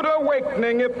rude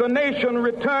awakening if the nation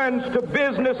returns to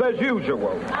business as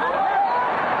usual.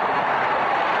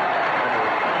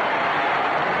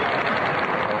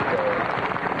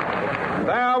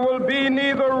 There will be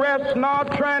neither rest nor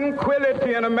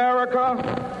tranquility in America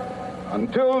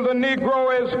until the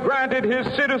Negro is granted his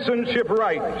citizenship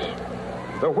rights.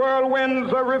 The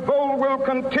whirlwinds of revolt will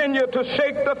continue to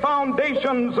shake the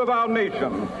foundations of our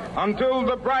nation until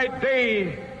the bright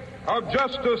day of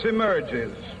justice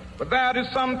emerges. But that is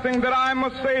something that I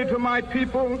must say to my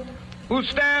people who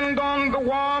stand on the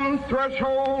warm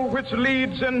threshold which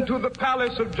leads into the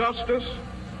palace of justice.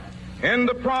 In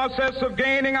the process of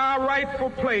gaining our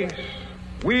rightful place,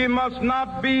 we must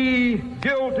not be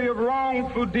guilty of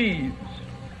wrongful deeds.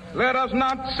 Let us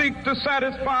not seek to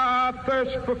satisfy our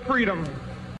thirst for freedom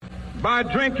by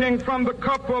drinking from the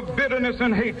cup of bitterness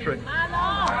and hatred.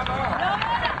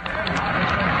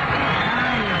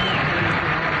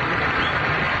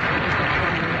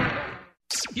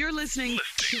 You're listening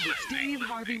to the Steve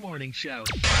Harvey Morning Show.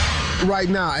 Right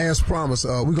now, as promised,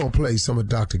 we're going to play some of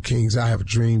Dr. King's I Have a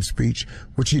Dream speech,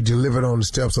 which he delivered on the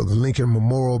steps of the Lincoln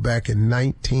Memorial back in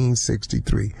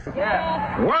 1963.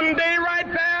 One day right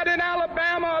there in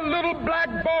Alabama, little black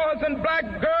boys and black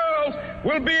girls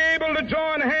will be able to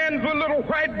join hands with little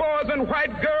white boys and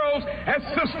white girls as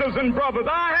sisters and brothers.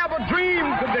 I have a dream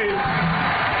today.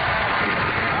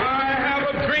 I have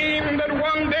a dream that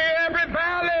one day every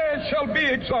valley shall be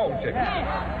exalted.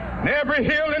 And every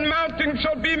hill and mountain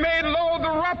shall be made low, the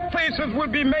rough places will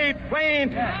be made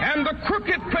plain, and the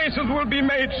crooked places will be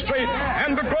made straight,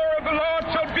 and the glory of the Lord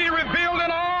shall be revealed,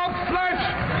 and all flesh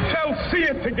shall see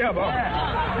it together.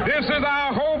 This is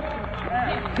our hope.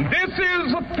 This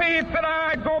is a faith that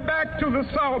I go back to the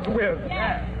South with.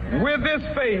 With this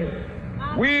faith,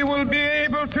 we will be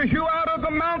able to hew out of the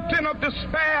mountain of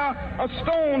despair a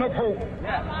stone of hope.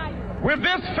 With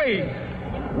this faith,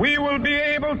 we will be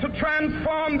able to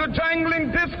transform the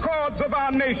jangling discords of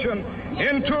our nation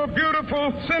into a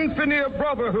beautiful symphony of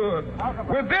brotherhood.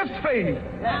 With this faith,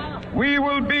 we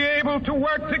will be able to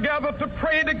work together, to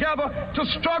pray together, to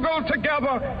struggle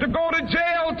together, to go to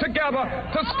jail together,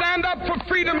 to stand up for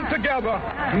freedom together,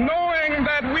 knowing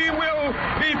that we will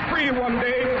be free one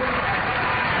day.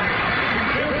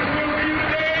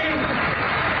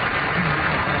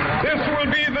 This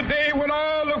will be the day when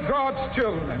all of God's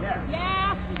children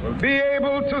will be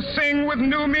able to sing with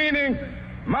new meaning,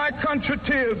 my country,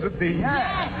 tears of thee.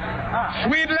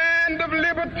 Sweet land of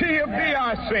liberty, of thee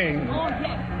I sing.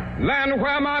 Land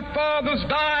where my fathers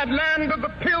died, land of the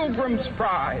pilgrim's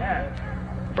pride.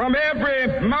 From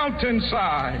every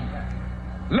mountainside,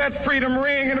 let freedom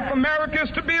ring. And if America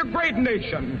is to be a great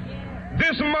nation,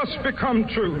 this must become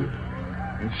true.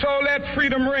 And so let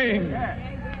freedom ring.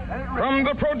 From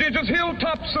the prodigious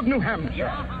hilltops of New Hampshire,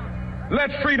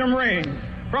 let freedom ring.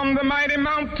 From the mighty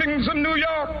mountains of New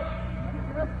York,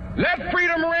 let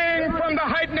freedom ring. From the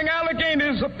heightening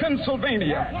Alleghenies of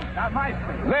Pennsylvania,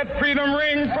 let freedom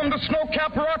ring. From the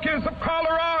snow-capped Rockies of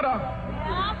Colorado,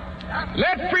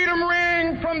 let freedom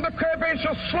ring. From the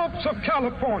curvaceous slopes of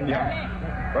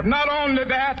California. But not only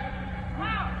that,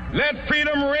 let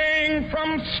freedom ring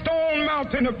from Stone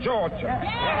Mountain of Georgia.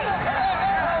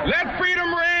 Let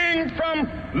freedom ring from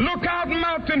Lookout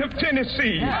Mountain of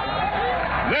Tennessee.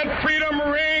 Let freedom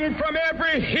ring from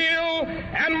every hill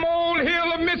and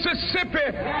molehill of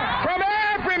Mississippi, from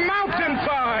every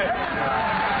mountainside.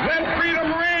 Let freedom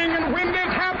ring, and when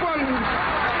this happens,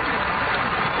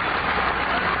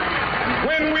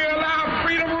 when we allow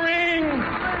freedom ring,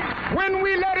 when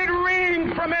we let it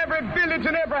ring from every village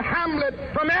and every every hamlet,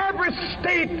 from every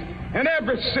state and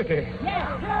every city.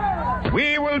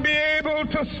 We will be able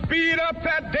to speed up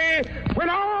that day when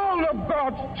all of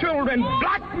God's children,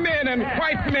 black men and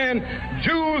white men,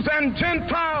 Jews and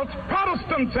Gentiles,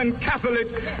 Protestants and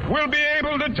Catholics, will be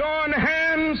able to join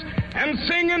hands and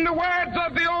sing in the words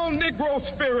of the old Negro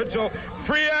spiritual,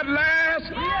 free at last,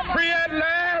 free at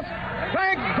last.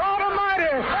 Thank God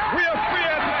Almighty, we are free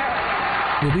at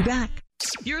last. We'll be back.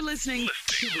 You're listening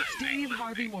to the Steve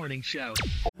Harvey Morning Show.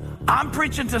 I'm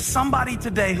preaching to somebody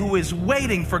today who is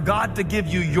waiting for God to give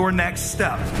you your next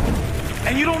step.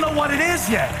 And you don't know what it is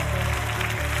yet.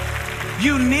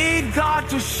 You need God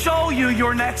to show you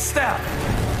your next step.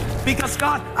 Because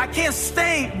God, I can't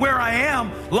stay where I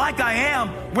am, like I am,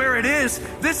 where it is.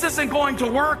 This isn't going to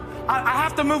work. I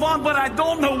have to move on, but I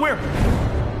don't know where.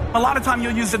 A lot of time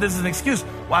you'll use it as an excuse.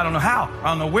 Well, I don't know how. I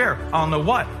don't know where. I don't know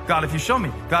what. God, if you show me.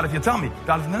 God, if you tell me.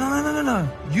 God, if... No.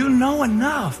 You know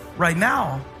enough right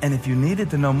now. And if you needed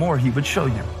to know more, he would show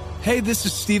you. Hey, this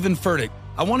is Stephen Furtick.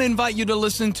 I want to invite you to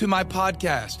listen to my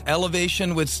podcast,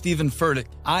 Elevation with Stephen Furtick.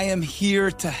 I am here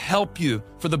to help you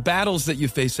for the battles that you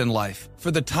face in life,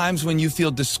 for the times when you feel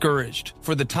discouraged,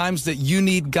 for the times that you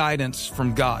need guidance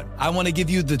from God. I want to give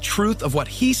you the truth of what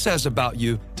he says about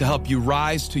you to help you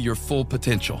rise to your full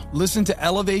potential. Listen to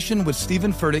Elevation with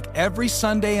Stephen Furtick every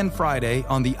Sunday and Friday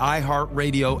on the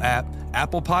iHeartRadio app,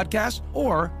 Apple Podcasts,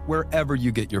 or wherever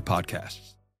you get your podcasts.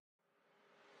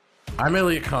 I'm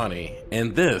Elliot Connie,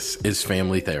 and this is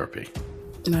Family Therapy.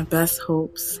 My best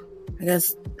hopes, I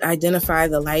guess, identify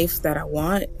the life that I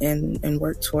want and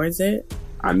work towards it.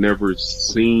 I never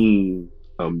seen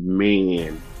a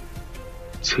man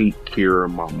take care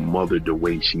of my mother the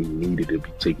way she needed to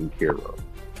be taken care of.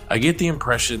 I get the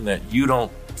impression that you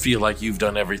don't feel like you've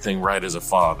done everything right as a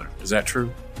father. Is that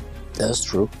true? That's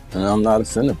true, and I'm not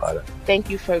offended by that. Thank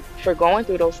you for going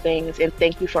through those things, and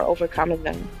thank you for overcoming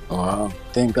them. Wow.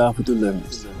 Thank God for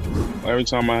deliverance. Every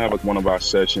time I have one of our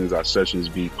sessions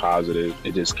be positive.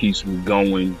 It just keeps me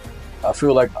going. I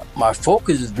feel like my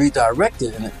focus is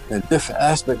redirected in a different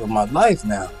aspect of my life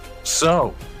now.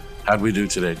 So, how'd we do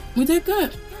today? We did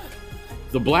good.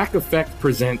 The Black Effect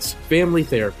presents Family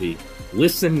Therapy.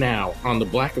 Listen now on the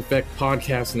Black Effect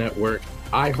Podcast Network,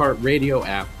 iHeartRadio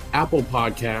app, Apple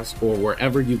Podcasts, or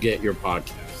wherever you get your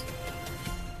podcasts.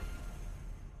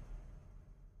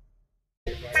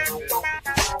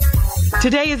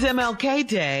 Today is MLK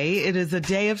Day. It is a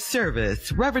day of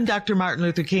service. Reverend Dr. Martin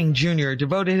Luther King Jr.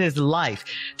 devoted his life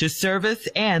to service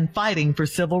and fighting for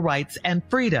civil rights and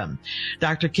freedom.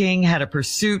 Dr. King had a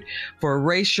pursuit for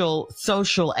racial,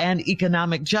 social, and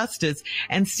economic justice.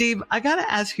 And Steve, I got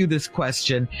to ask you this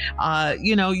question.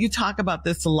 You talk about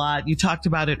this a lot. You talked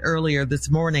about it earlier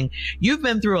this morning. You've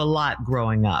been through a lot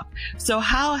growing up. So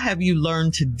how have you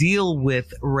learned to deal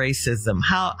with racism?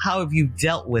 How have you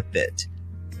dealt with it?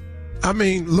 I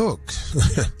mean, look,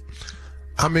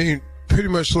 pretty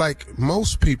much like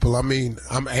most people, I'm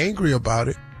angry about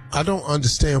it. I don't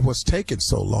understand what's taking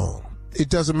so long. It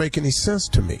doesn't make any sense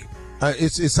to me.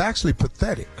 It's actually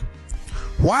pathetic.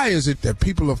 Why is it that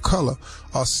people of color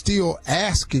are still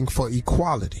asking for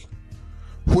equality?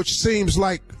 Which seems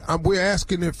like we're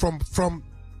asking it from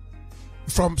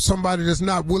somebody that's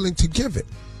not willing to give it.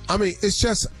 It's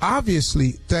just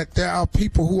obviously that there are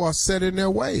people who are set in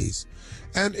their ways.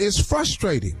 And it's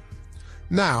frustrating.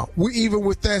 Now, even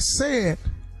with that said,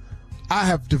 I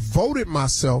have devoted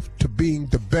myself to being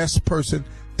the best person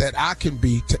that I can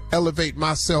be, to elevate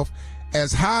myself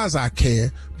as high as I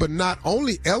can, but not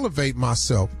only elevate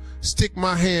myself, stick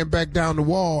my hand back down the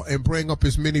wall and bring up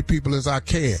as many people as I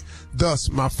can. Thus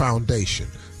my foundation,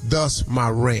 thus my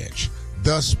ranch,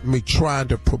 thus me trying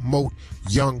to promote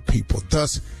young people,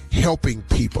 thus helping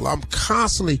people. I'm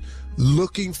constantly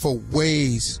looking for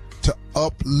ways to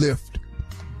uplift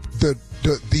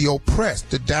the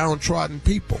oppressed, the downtrodden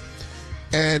people.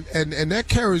 And that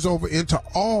carries over into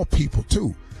all people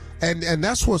too. And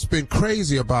that's what's been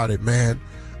crazy about it, man.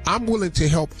 I'm willing to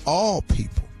help all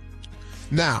people.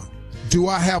 Now, do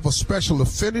I have a special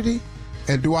affinity?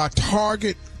 And do I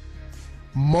target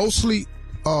mostly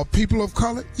people of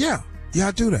color? Yeah, I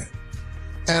do that.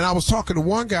 And I was talking to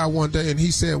one guy one day and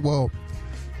he said, well,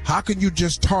 how can you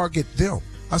just target them?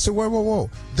 I said, whoa.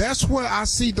 That's where I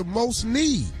see the most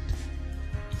need.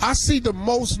 I see the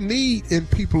most need in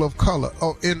people of color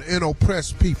or in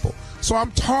oppressed people. So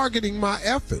I'm targeting my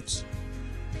efforts.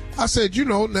 I said,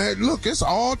 now, look, it's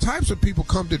all types of people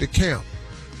come to the camp.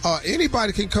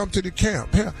 Anybody can come to the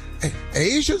camp. Hell,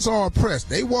 Asians are oppressed.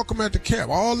 They welcome at the camp.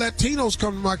 All Latinos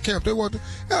come to my camp.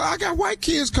 I got white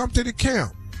kids come to the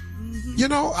camp. You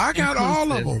know, I got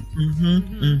all of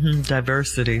them.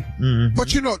 Diversity.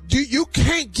 But you know, you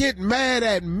can't get mad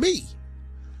at me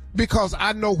because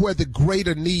I know where the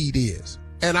greater need is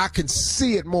and I can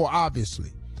see it more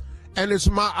obviously. And it's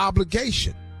my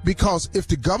obligation, because if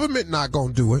the government not going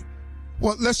to do it,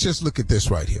 well, let's just look at this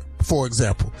right here. For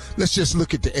example, let's just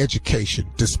look at the education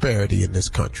disparity in this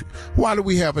country. Why do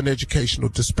we have an educational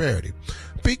disparity?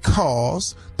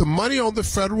 Because the money on the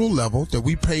federal level that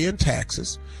we pay in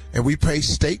taxes, and we pay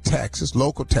state taxes,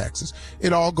 local taxes,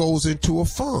 it all goes into a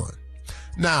fund.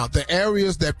 Now, the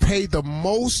areas that pay the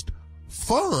most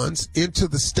funds into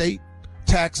the state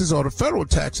taxes or the federal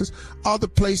taxes are the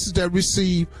places that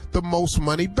receive the most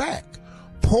money back.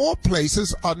 Poor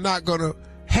places are not going to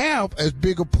have as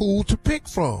big a pool to pick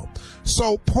from.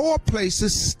 So poor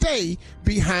places stay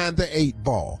behind the 8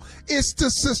 ball. It's the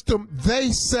system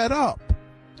they set up.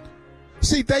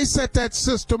 See, they set that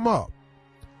system up,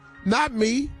 not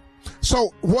me.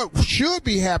 So what should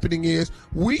be happening is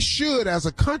we should, as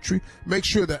a country, make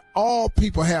sure that all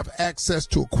people have access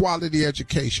to a quality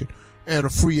education and a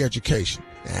free education.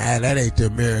 That ain't the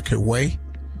American way.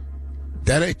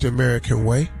 That ain't the American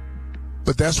way.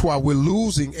 But that's why we're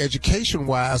losing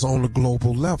education-wise on the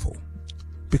global level,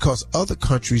 because other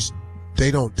countries, they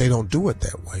don't do it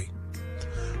that way.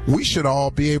 We should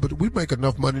all be able to, we make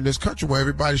enough money in this country where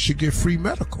everybody should get free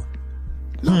medical.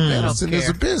 No, medicine is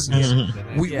a business.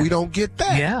 We don't get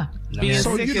that. Yeah. Being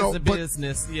so, sick you know, is a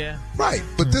business, yeah. Right.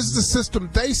 But this is the system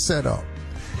they set up.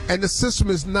 And the system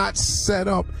is not set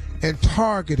up and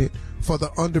targeted for the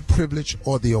underprivileged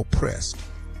or the oppressed.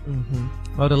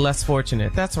 Or the less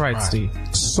fortunate. That's right, Steve.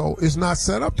 So it's not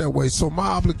set up that way. So my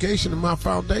obligation and my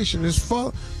foundation is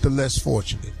for the less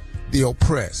fortunate, the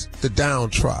oppressed, the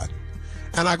downtrodden.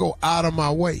 And I go out of my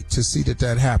way to see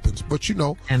that happens. But, you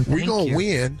know, we're going to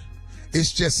win.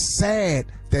 It's just sad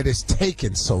that it's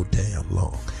taken so damn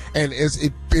long. And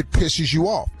it pisses you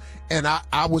off. And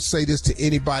I would say this to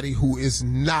anybody who is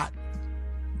not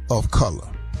of color.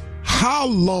 How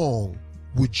long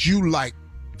would you like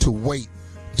to wait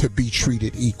to be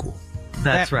treated equal?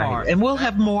 That's right. And we'll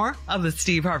have more of the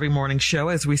Steve Harvey Morning Show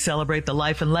as we celebrate the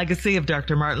life and legacy of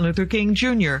Dr. Martin Luther King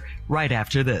Jr. right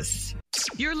after this.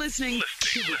 You're listening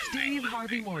to the Steve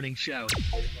Harvey Morning Show.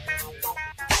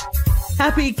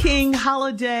 Happy King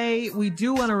Holiday. We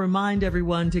do want to remind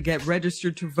everyone to get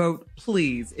registered to vote,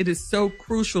 please. It is so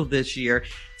crucial this year.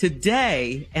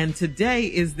 Today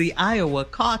is the Iowa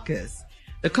caucus.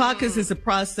 The caucus is a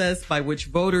process by which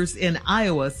voters in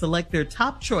Iowa select their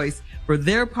top choice for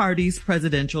their party's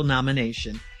presidential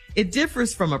nomination. It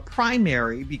differs from a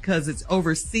primary because it's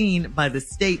overseen by the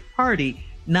state party,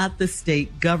 not the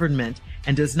state government,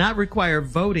 and does not require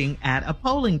voting at a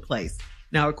polling place.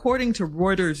 Now, according to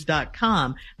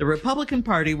Reuters.com, the Republican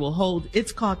Party will hold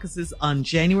its caucuses on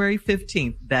January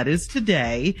 15th. That is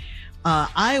today.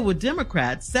 Iowa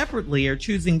Democrats separately are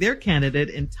choosing their candidate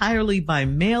entirely by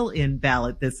mail-in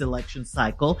ballot this election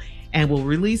cycle and will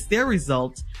release their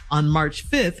results on March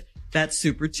 5th. That's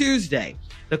Super Tuesday.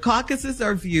 The caucuses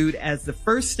are viewed as the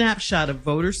first snapshot of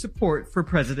voter support for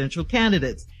presidential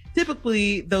candidates.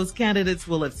 Typically, those candidates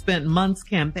will have spent months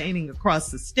campaigning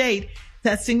across the state,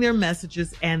 testing their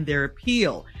messages and their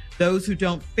appeal. Those who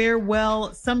don't fare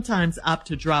well sometimes opt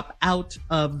to drop out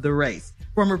of the race.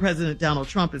 Former President Donald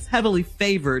Trump is heavily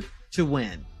favored to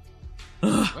win.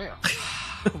 Well,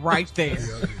 right there.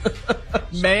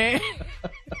 Man,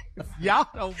 y'all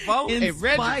don't vote in and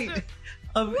register. spite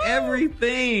of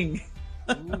everything.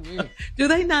 Do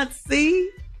they not see?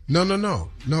 No,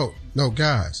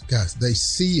 guys, they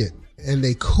see it and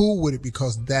they cool with it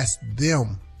because that's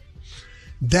them.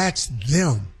 That's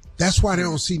them. That's why they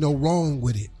don't see no wrong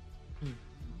with it.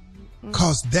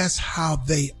 Cause that's how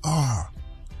they are.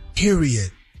 Period.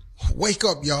 Wake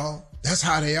up, y'all. That's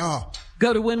how they are.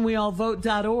 Go to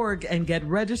whenweallvote.org and get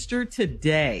registered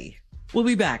today. We'll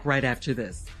be back right after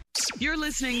this. You're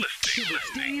listening to the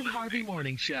Steve Harvey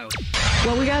Morning Show.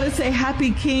 Well, we got to say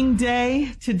Happy King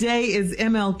Day. Today is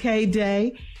MLK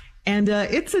Day. And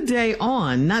it's a day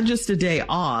on, not just a day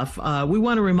off. We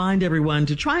want to remind everyone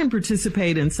to try and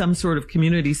participate in some sort of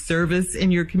community service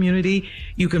in your community.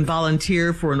 You can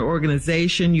volunteer for an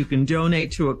organization. You can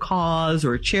donate to a cause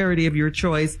or a charity of your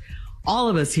choice. All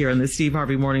of us here on the Steve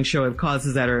Harvey Morning Show have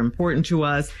causes that are important to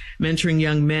us. Mentoring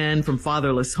young men from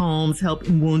fatherless homes,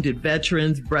 helping wounded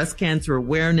veterans, breast cancer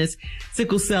awareness,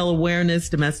 sickle cell awareness,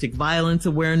 domestic violence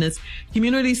awareness.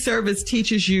 Community service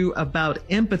teaches you about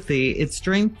empathy. It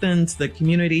strengthens the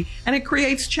community and it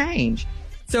creates change.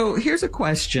 So here's a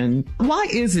question. Why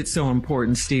is it so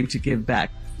important, Steve, to give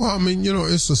back? Well, I mean,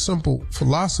 it's a simple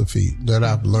philosophy that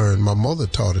I've learned. My mother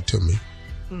taught it to me.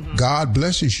 God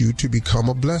blesses you to become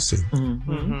a blessing.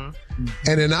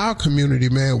 And in our community,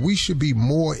 man, we should be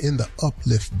more in the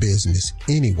uplift business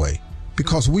anyway,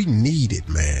 because we need it,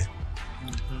 man.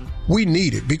 We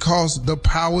need it because the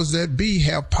powers that be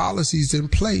have policies in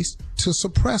place to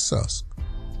suppress us.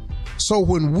 So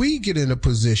when we get in a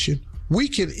position, we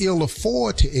can ill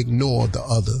afford to ignore the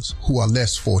others who are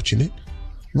less fortunate.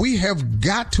 We have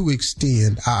got to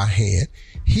extend our hand.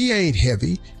 He ain't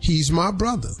heavy. He's my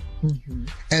brother.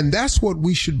 And that's what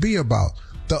we should be about.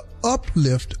 The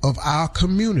uplift of our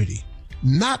community,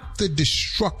 not the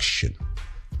destruction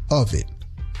of it.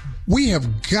 We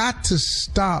have got to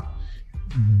stop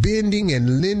bending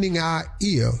and lending our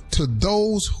ear to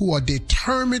those who are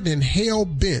determined and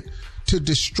hell-bent to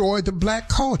destroy the black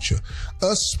culture,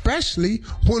 especially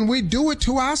when we do it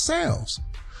to ourselves.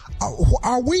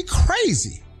 Are we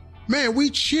crazy? Man, we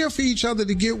cheer for each other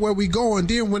to get where we go, and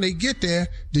then when they get there,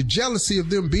 the jealousy of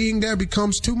them being there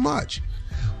becomes too much.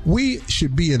 We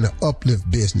should be in the uplift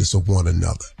business of one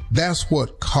another. That's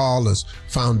what Carla's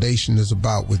Foundation is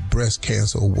about with breast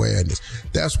cancer awareness.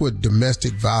 That's what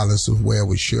domestic violence is aware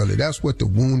with Shirley. That's what the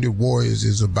Wounded Warriors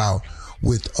is about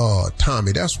with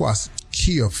Tommy. That's why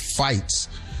Kia fights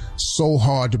so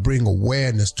hard to bring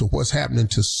awareness to what's happening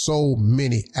to so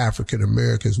many African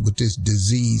Americans with this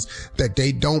disease that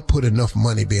they don't put enough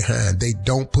money behind. They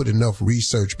don't put enough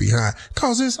research behind,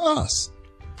 because it's us.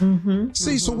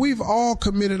 So we've all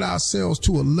committed ourselves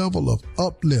to a level of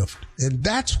uplift, and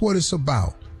that's what it's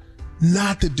about,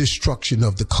 not the destruction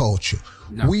of the culture.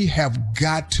 No. We have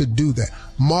got to do that.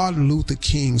 Martin Luther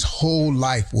King's whole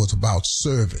life was about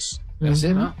service. That's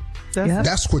it, huh?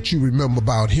 That's what you remember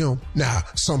about him. Now,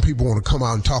 some people want to come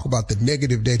out and talk about the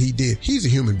negative that he did. He's a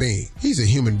human being. He's a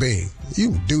human being.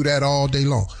 You can do that all day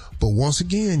long. But once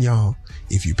again, y'all,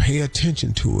 if you pay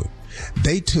attention to it,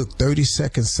 they took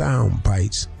 30-second sound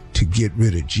bites to get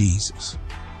rid of Jesus.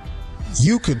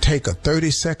 You can take a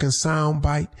 30-second sound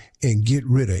bite and get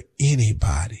rid of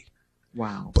anybody.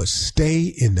 Wow. But stay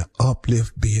in the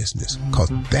uplift business,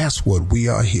 because that's what we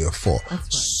are here for.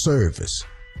 Service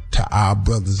to our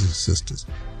brothers and sisters.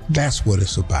 That's what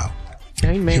it's about.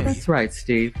 Amen. That's right,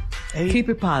 Steve. Keep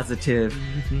it positive.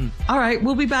 All right,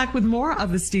 we'll be back with more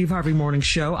of the Steve Harvey Morning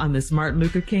Show on this Martin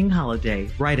Luther King holiday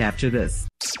right after this.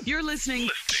 You're listening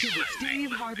to the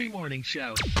Steve Harvey Morning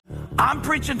Show. I'm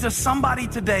preaching to somebody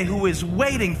today who is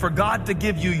waiting for God to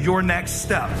give you your next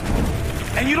step.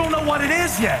 And you don't know what it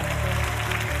is yet.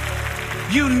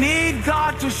 You need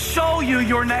God to show you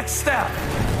your next step.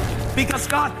 Because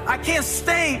God, I can't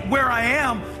stay where I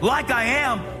am, like I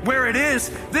am, where it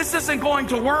is. This isn't going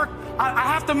to work. I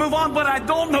have to move on, but I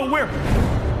don't know where.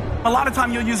 A lot of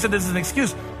time you'll use it as an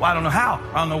excuse. Well, I don't know how.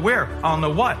 I don't know where. I don't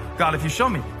know what. God, if you show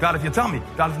me. God, if you tell me.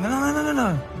 God, if...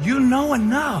 No. You know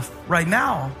enough right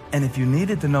now. And if you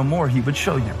needed to know more, he would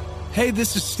show you. Hey,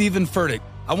 this is Stephen Furtick.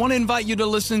 I want to invite you to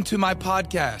listen to my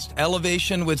podcast,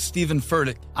 Elevation with Stephen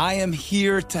Furtick. I am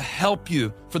here to help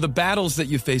you for the battles that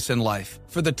you face in life,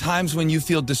 for the times when you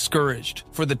feel discouraged,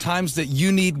 for the times that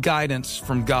you need guidance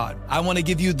from God. I want to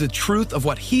give you the truth of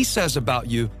what he says about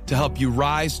you to help you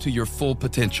rise to your full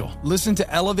potential. Listen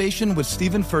to Elevation with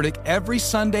Stephen Furtick every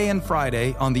Sunday and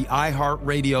Friday on the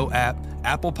iHeartRadio app,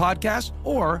 Apple Podcasts,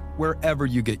 or wherever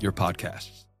you get your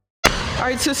podcasts. All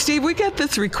right, so Steve, we get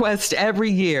this request every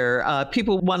year.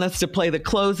 People want us to play the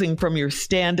closing from your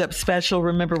stand-up special.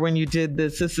 Remember when you did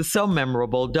this? This is so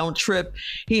memorable. Don't trip.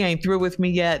 He ain't through with me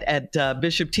yet at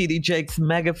Bishop T.D. Jakes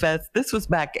MegaFest. This was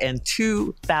back in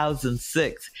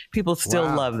 2006. People still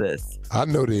love this. I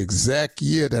know the exact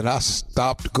year that I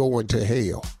stopped going to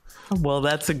hell. Well,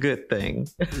 that's a good thing.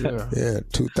 Yeah,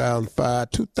 2005,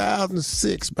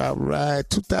 2006, about right.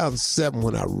 2007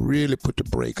 when I really put the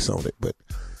brakes on it. But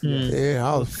yeah,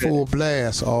 I was full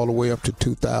blast all the way up to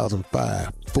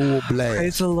 2005. Full blast.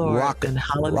 Praise the Lord and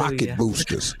hallelujah. Rocket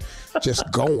boosters.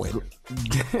 Just going.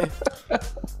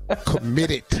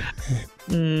 Committed.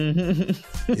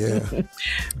 Yeah.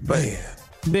 Man.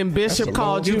 Then Bishop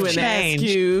called you and asked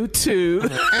you to.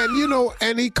 And you know,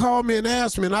 and he called me and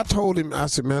asked me, and I told him, I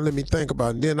said, man, let me think about it.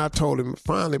 And then I told him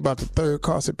finally about the third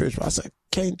car. I said, Bishop, I said,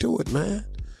 can't do it, man.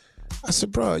 I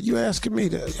said, bro, you asking me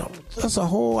that? That's a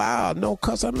whole hour. No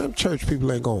cuss. I remember church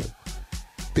people ain't going to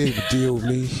big deal with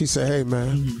me. He said, hey,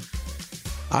 man,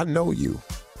 I know you.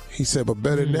 He said, but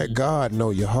better than that, God know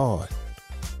your heart.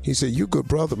 He said, you good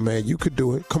brother, man. You could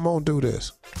do it. Come on, do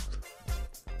this.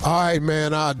 All right,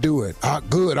 man, I'll do it.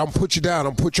 Good. I'm put you down.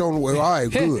 I'm put you on the way. All right,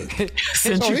 good.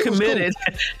 Since you committed.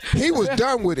 He was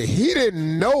done with it. He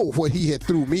didn't know what he had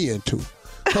threw me into.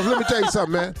 Because let me tell you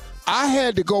something, man. I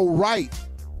had to go right.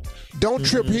 Don't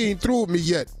trip, he ain't through with me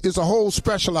yet. It's a whole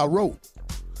special I wrote.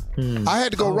 I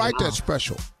had to go write that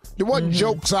special. There wasn't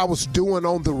jokes I was doing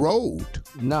on the road.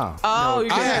 No. Oh,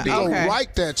 I had to go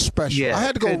write that special. Yeah, I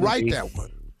had to go write that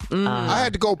one. I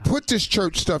had to go put this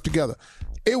church stuff together.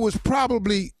 It was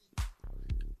probably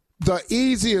the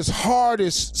easiest,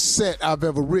 hardest set I've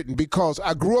ever written because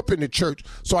I grew up in the church,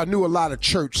 so I knew a lot of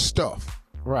church stuff.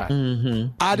 Right.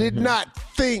 I did not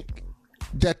think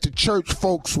that the church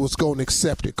folks was going to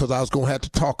accept it because I was going to have to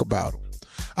talk about them.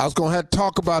 I was going to have to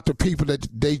talk about the people that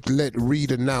they let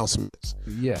read announcements.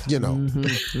 Yeah. You know.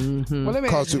 Well,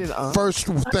 because the first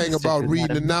thing about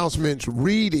reading announcements,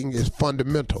 reading is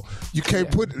fundamental. You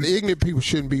can't put, the ignorant people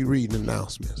shouldn't be reading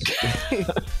announcements.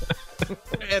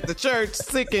 At the church,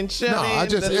 sick and shut No, in.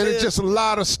 it's just a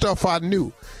lot of stuff I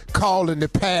knew, calling the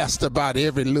pastor about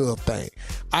every little thing.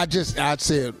 I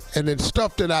said, and then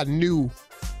stuff that I knew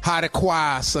how the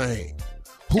choir sang,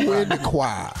 who in the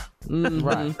choir.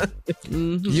 Right.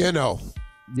 You know,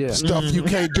 stuff you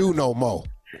can't do no more.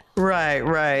 Right.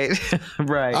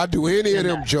 I do any of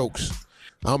them jokes,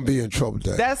 I'm be in trouble.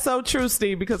 That's so true,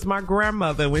 Steve, because my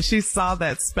grandmother, when she saw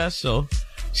that special,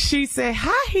 she said,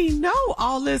 how he know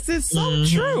all this is so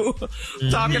true?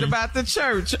 Talking about the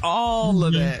church, all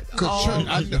of that.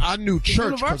 I knew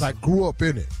church because I grew up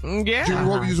in it. Yeah. Jimmy,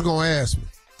 what were you going to ask me?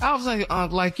 I was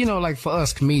like for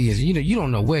us comedians, you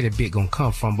don't know where the bit gonna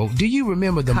come from, but do you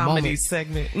remember the comedy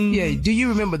segment? Yeah, do you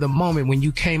remember the moment when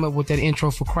you came up with that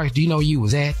intro for Christ? Do you know you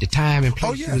was at the time and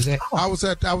place you was at? I was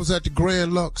at the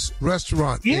Grand Lux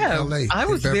restaurant in LA. I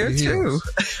was there too.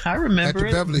 I remember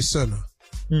at the Beverly Center.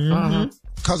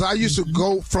 Because I used to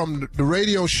go from the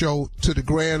radio show to the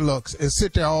Grand Lux and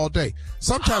sit there all day.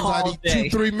 Sometimes I'd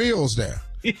eat 2-3 meals there.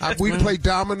 We'd play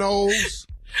dominoes.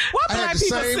 Why black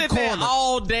people sit there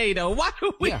all day though? Why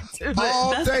do we do that?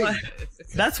 All day.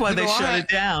 That's why they shut it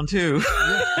down too.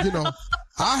 You know,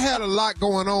 I had a lot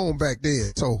going on back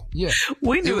then, so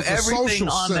we knew everything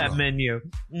on that menu.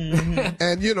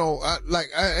 And you know,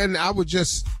 I would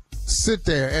just sit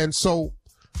there. And so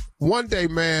one day,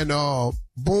 man,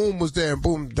 Boom was there, and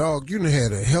Boom, dog, you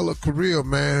had a hell of a career,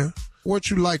 man. What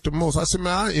you like the most? I said,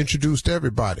 man, I introduced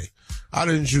everybody. I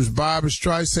introduced Barbra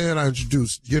Streisand. I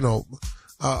introduced,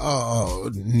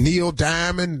 Neil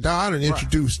Diamond, Don, and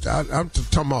introduced. I'm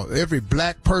talking about every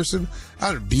black person.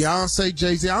 Beyonce,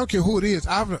 Jay-Z. I don't care who it is.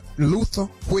 Luther,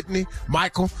 Whitney,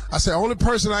 Michael. I said, only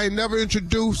person I ain't never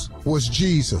introduced was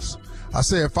Jesus. I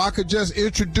said, if I could just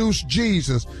introduce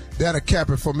Jesus, that'll cap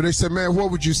it for me. They said, man,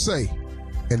 what would you say?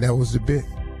 And that was the bit.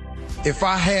 If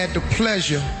I had the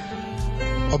pleasure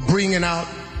of bringing out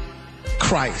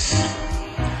Christ,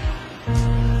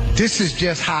 this is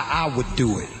just how I would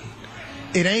do it.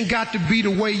 It ain't got to be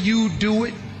the way you do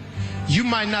it. You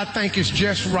might not think it's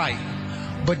just right,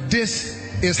 but this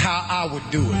is how I would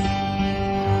do it.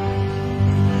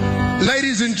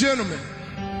 Ladies and gentlemen,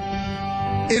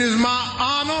 it is my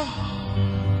honor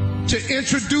to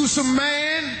introduce a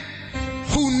man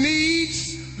who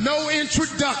needs no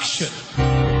introduction.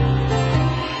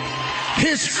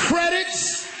 His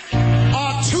credits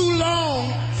are too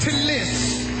long to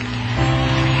list.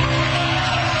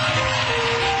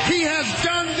 He has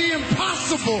done the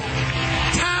impossible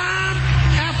time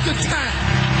after time.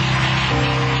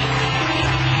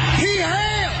 He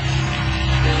hails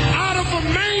out of a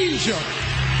manger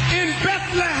in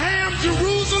Bethlehem,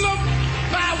 Jerusalem,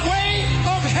 by way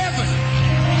of heaven.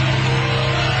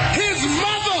 His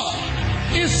mother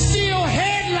is still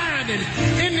headlining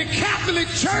in the Catholic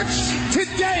Church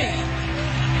today.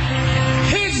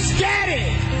 His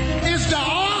daddy is the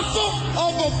author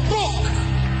of a book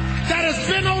that has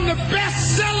been on the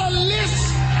bestseller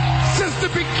list since the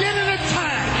beginning of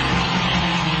time.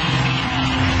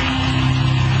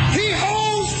 He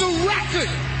holds the record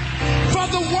for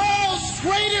the world's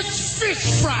greatest fish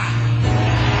fry.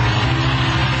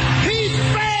 He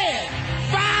fed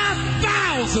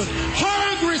 5,000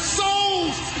 hungry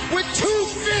souls with 2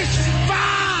 fish,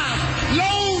 5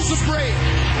 loaves of bread.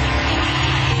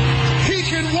 He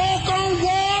can walk on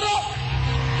water,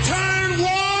 turn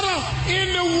water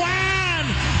into wine,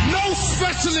 no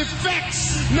special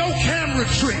effects, no camera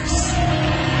tricks.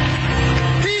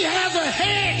 He has a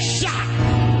headshot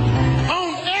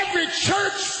on every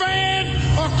church fan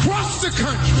across the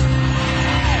country.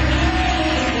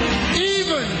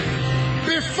 Even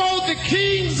before the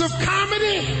kings of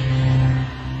comedy,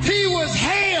 he was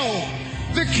hailed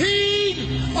the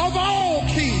king of all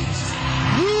kings,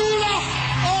 ruler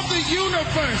of the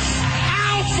universe,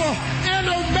 Alpha and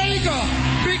Omega,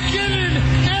 beginning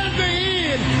and the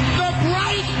end, the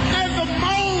bright and the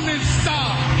morning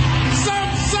star.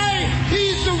 Some say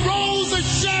he's the Rose of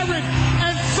Sharon,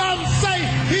 and some say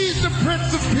he's the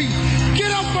Prince of Peace.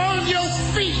 Get up on your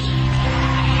feet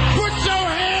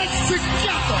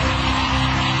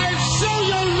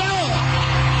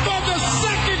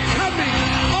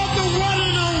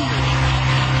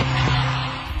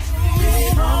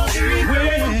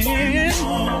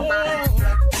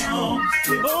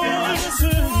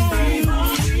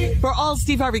All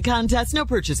Steve Harvey contests, no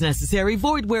purchase necessary,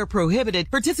 void where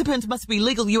prohibited. Participants must be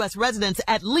legal U.S. residents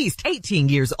at least 18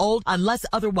 years old unless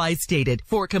otherwise stated.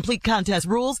 For complete contest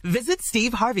rules, visit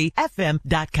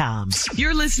SteveHarveyFM.com.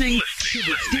 You're listening to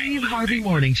the Steve Harvey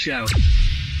Morning Show.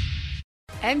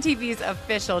 MTV's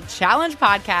official Challenge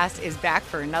podcast is back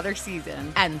for another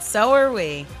season. And so are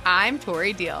we. I'm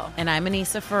Tori Deal. And I'm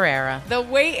Anissa Ferreira. The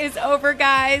wait is over,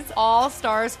 guys. All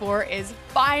Stars 4 is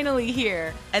finally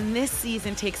here. And this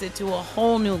season takes it to a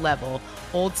whole new level.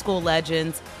 Old school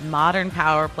legends, modern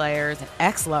power players, and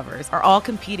ex-lovers are all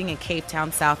competing in Cape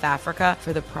Town, South Africa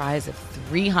for the prize of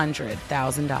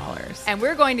 $300,000. And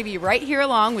we're going to be right here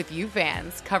along with you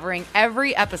fans, covering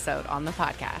every episode on the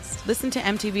podcast. Listen to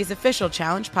MTV's official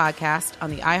Challenge podcast on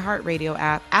the iHeartRadio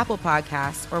app, Apple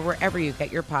Podcasts, or wherever you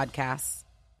get your podcasts.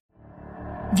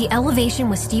 The Elevation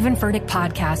with Stephen Furtick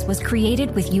podcast was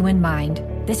created with you in mind.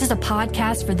 This is a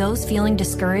podcast for those feeling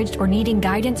discouraged or needing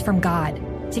guidance from God.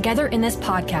 Together in this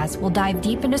podcast, we'll dive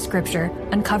deep into Scripture,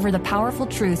 uncover the powerful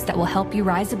truths that will help you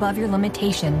rise above your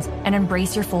limitations and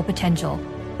embrace your full potential.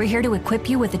 We're here to equip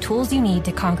you with the tools you need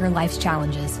to conquer life's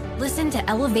challenges. Listen to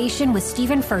Elevation with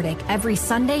Stephen Furtick every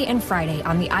Sunday and Friday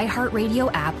on the iHeartRadio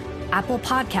app, Apple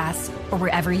Podcasts, or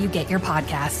wherever you get your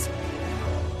podcasts.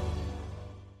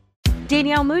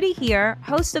 Danielle Moody here,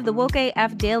 host of the Woke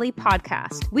AF Daily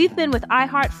podcast. We've been with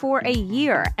iHeart for a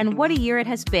year, and what a year it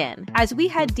has been. As we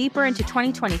head deeper into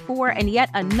 2024 and yet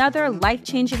another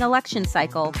life-changing election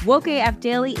cycle, Woke AF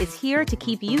Daily is here to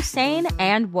keep you sane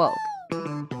and woke.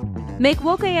 Make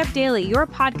Woke AF Daily your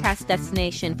podcast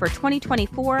destination for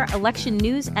 2024 election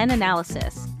news and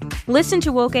analysis. Listen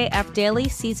to Woke AF Daily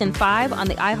Season 5 on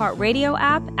the iHeartRadio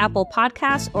app, Apple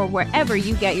Podcasts, or wherever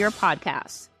you get your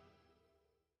podcasts.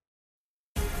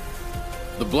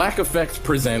 The Black Effect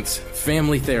presents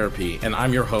Family Therapy, and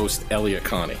I'm your host, Elliot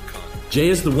Connie. Jay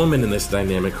is the woman in this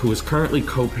dynamic who is currently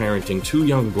co-parenting 2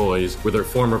 young boys with her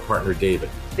former partner,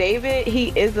 David. David, he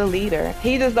is a leader.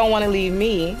 He just don't want to leave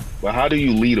me. But how do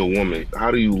you lead a woman? How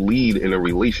do you lead in a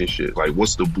relationship? Like,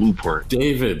 what's the blueprint?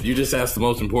 David, you just asked the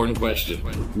most important question.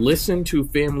 Listen to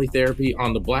Family Therapy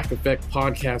on the Black Effect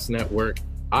Podcast Network,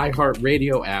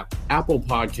 iHeartRadio app, Apple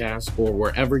Podcasts, or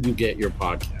wherever you get your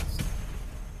podcasts.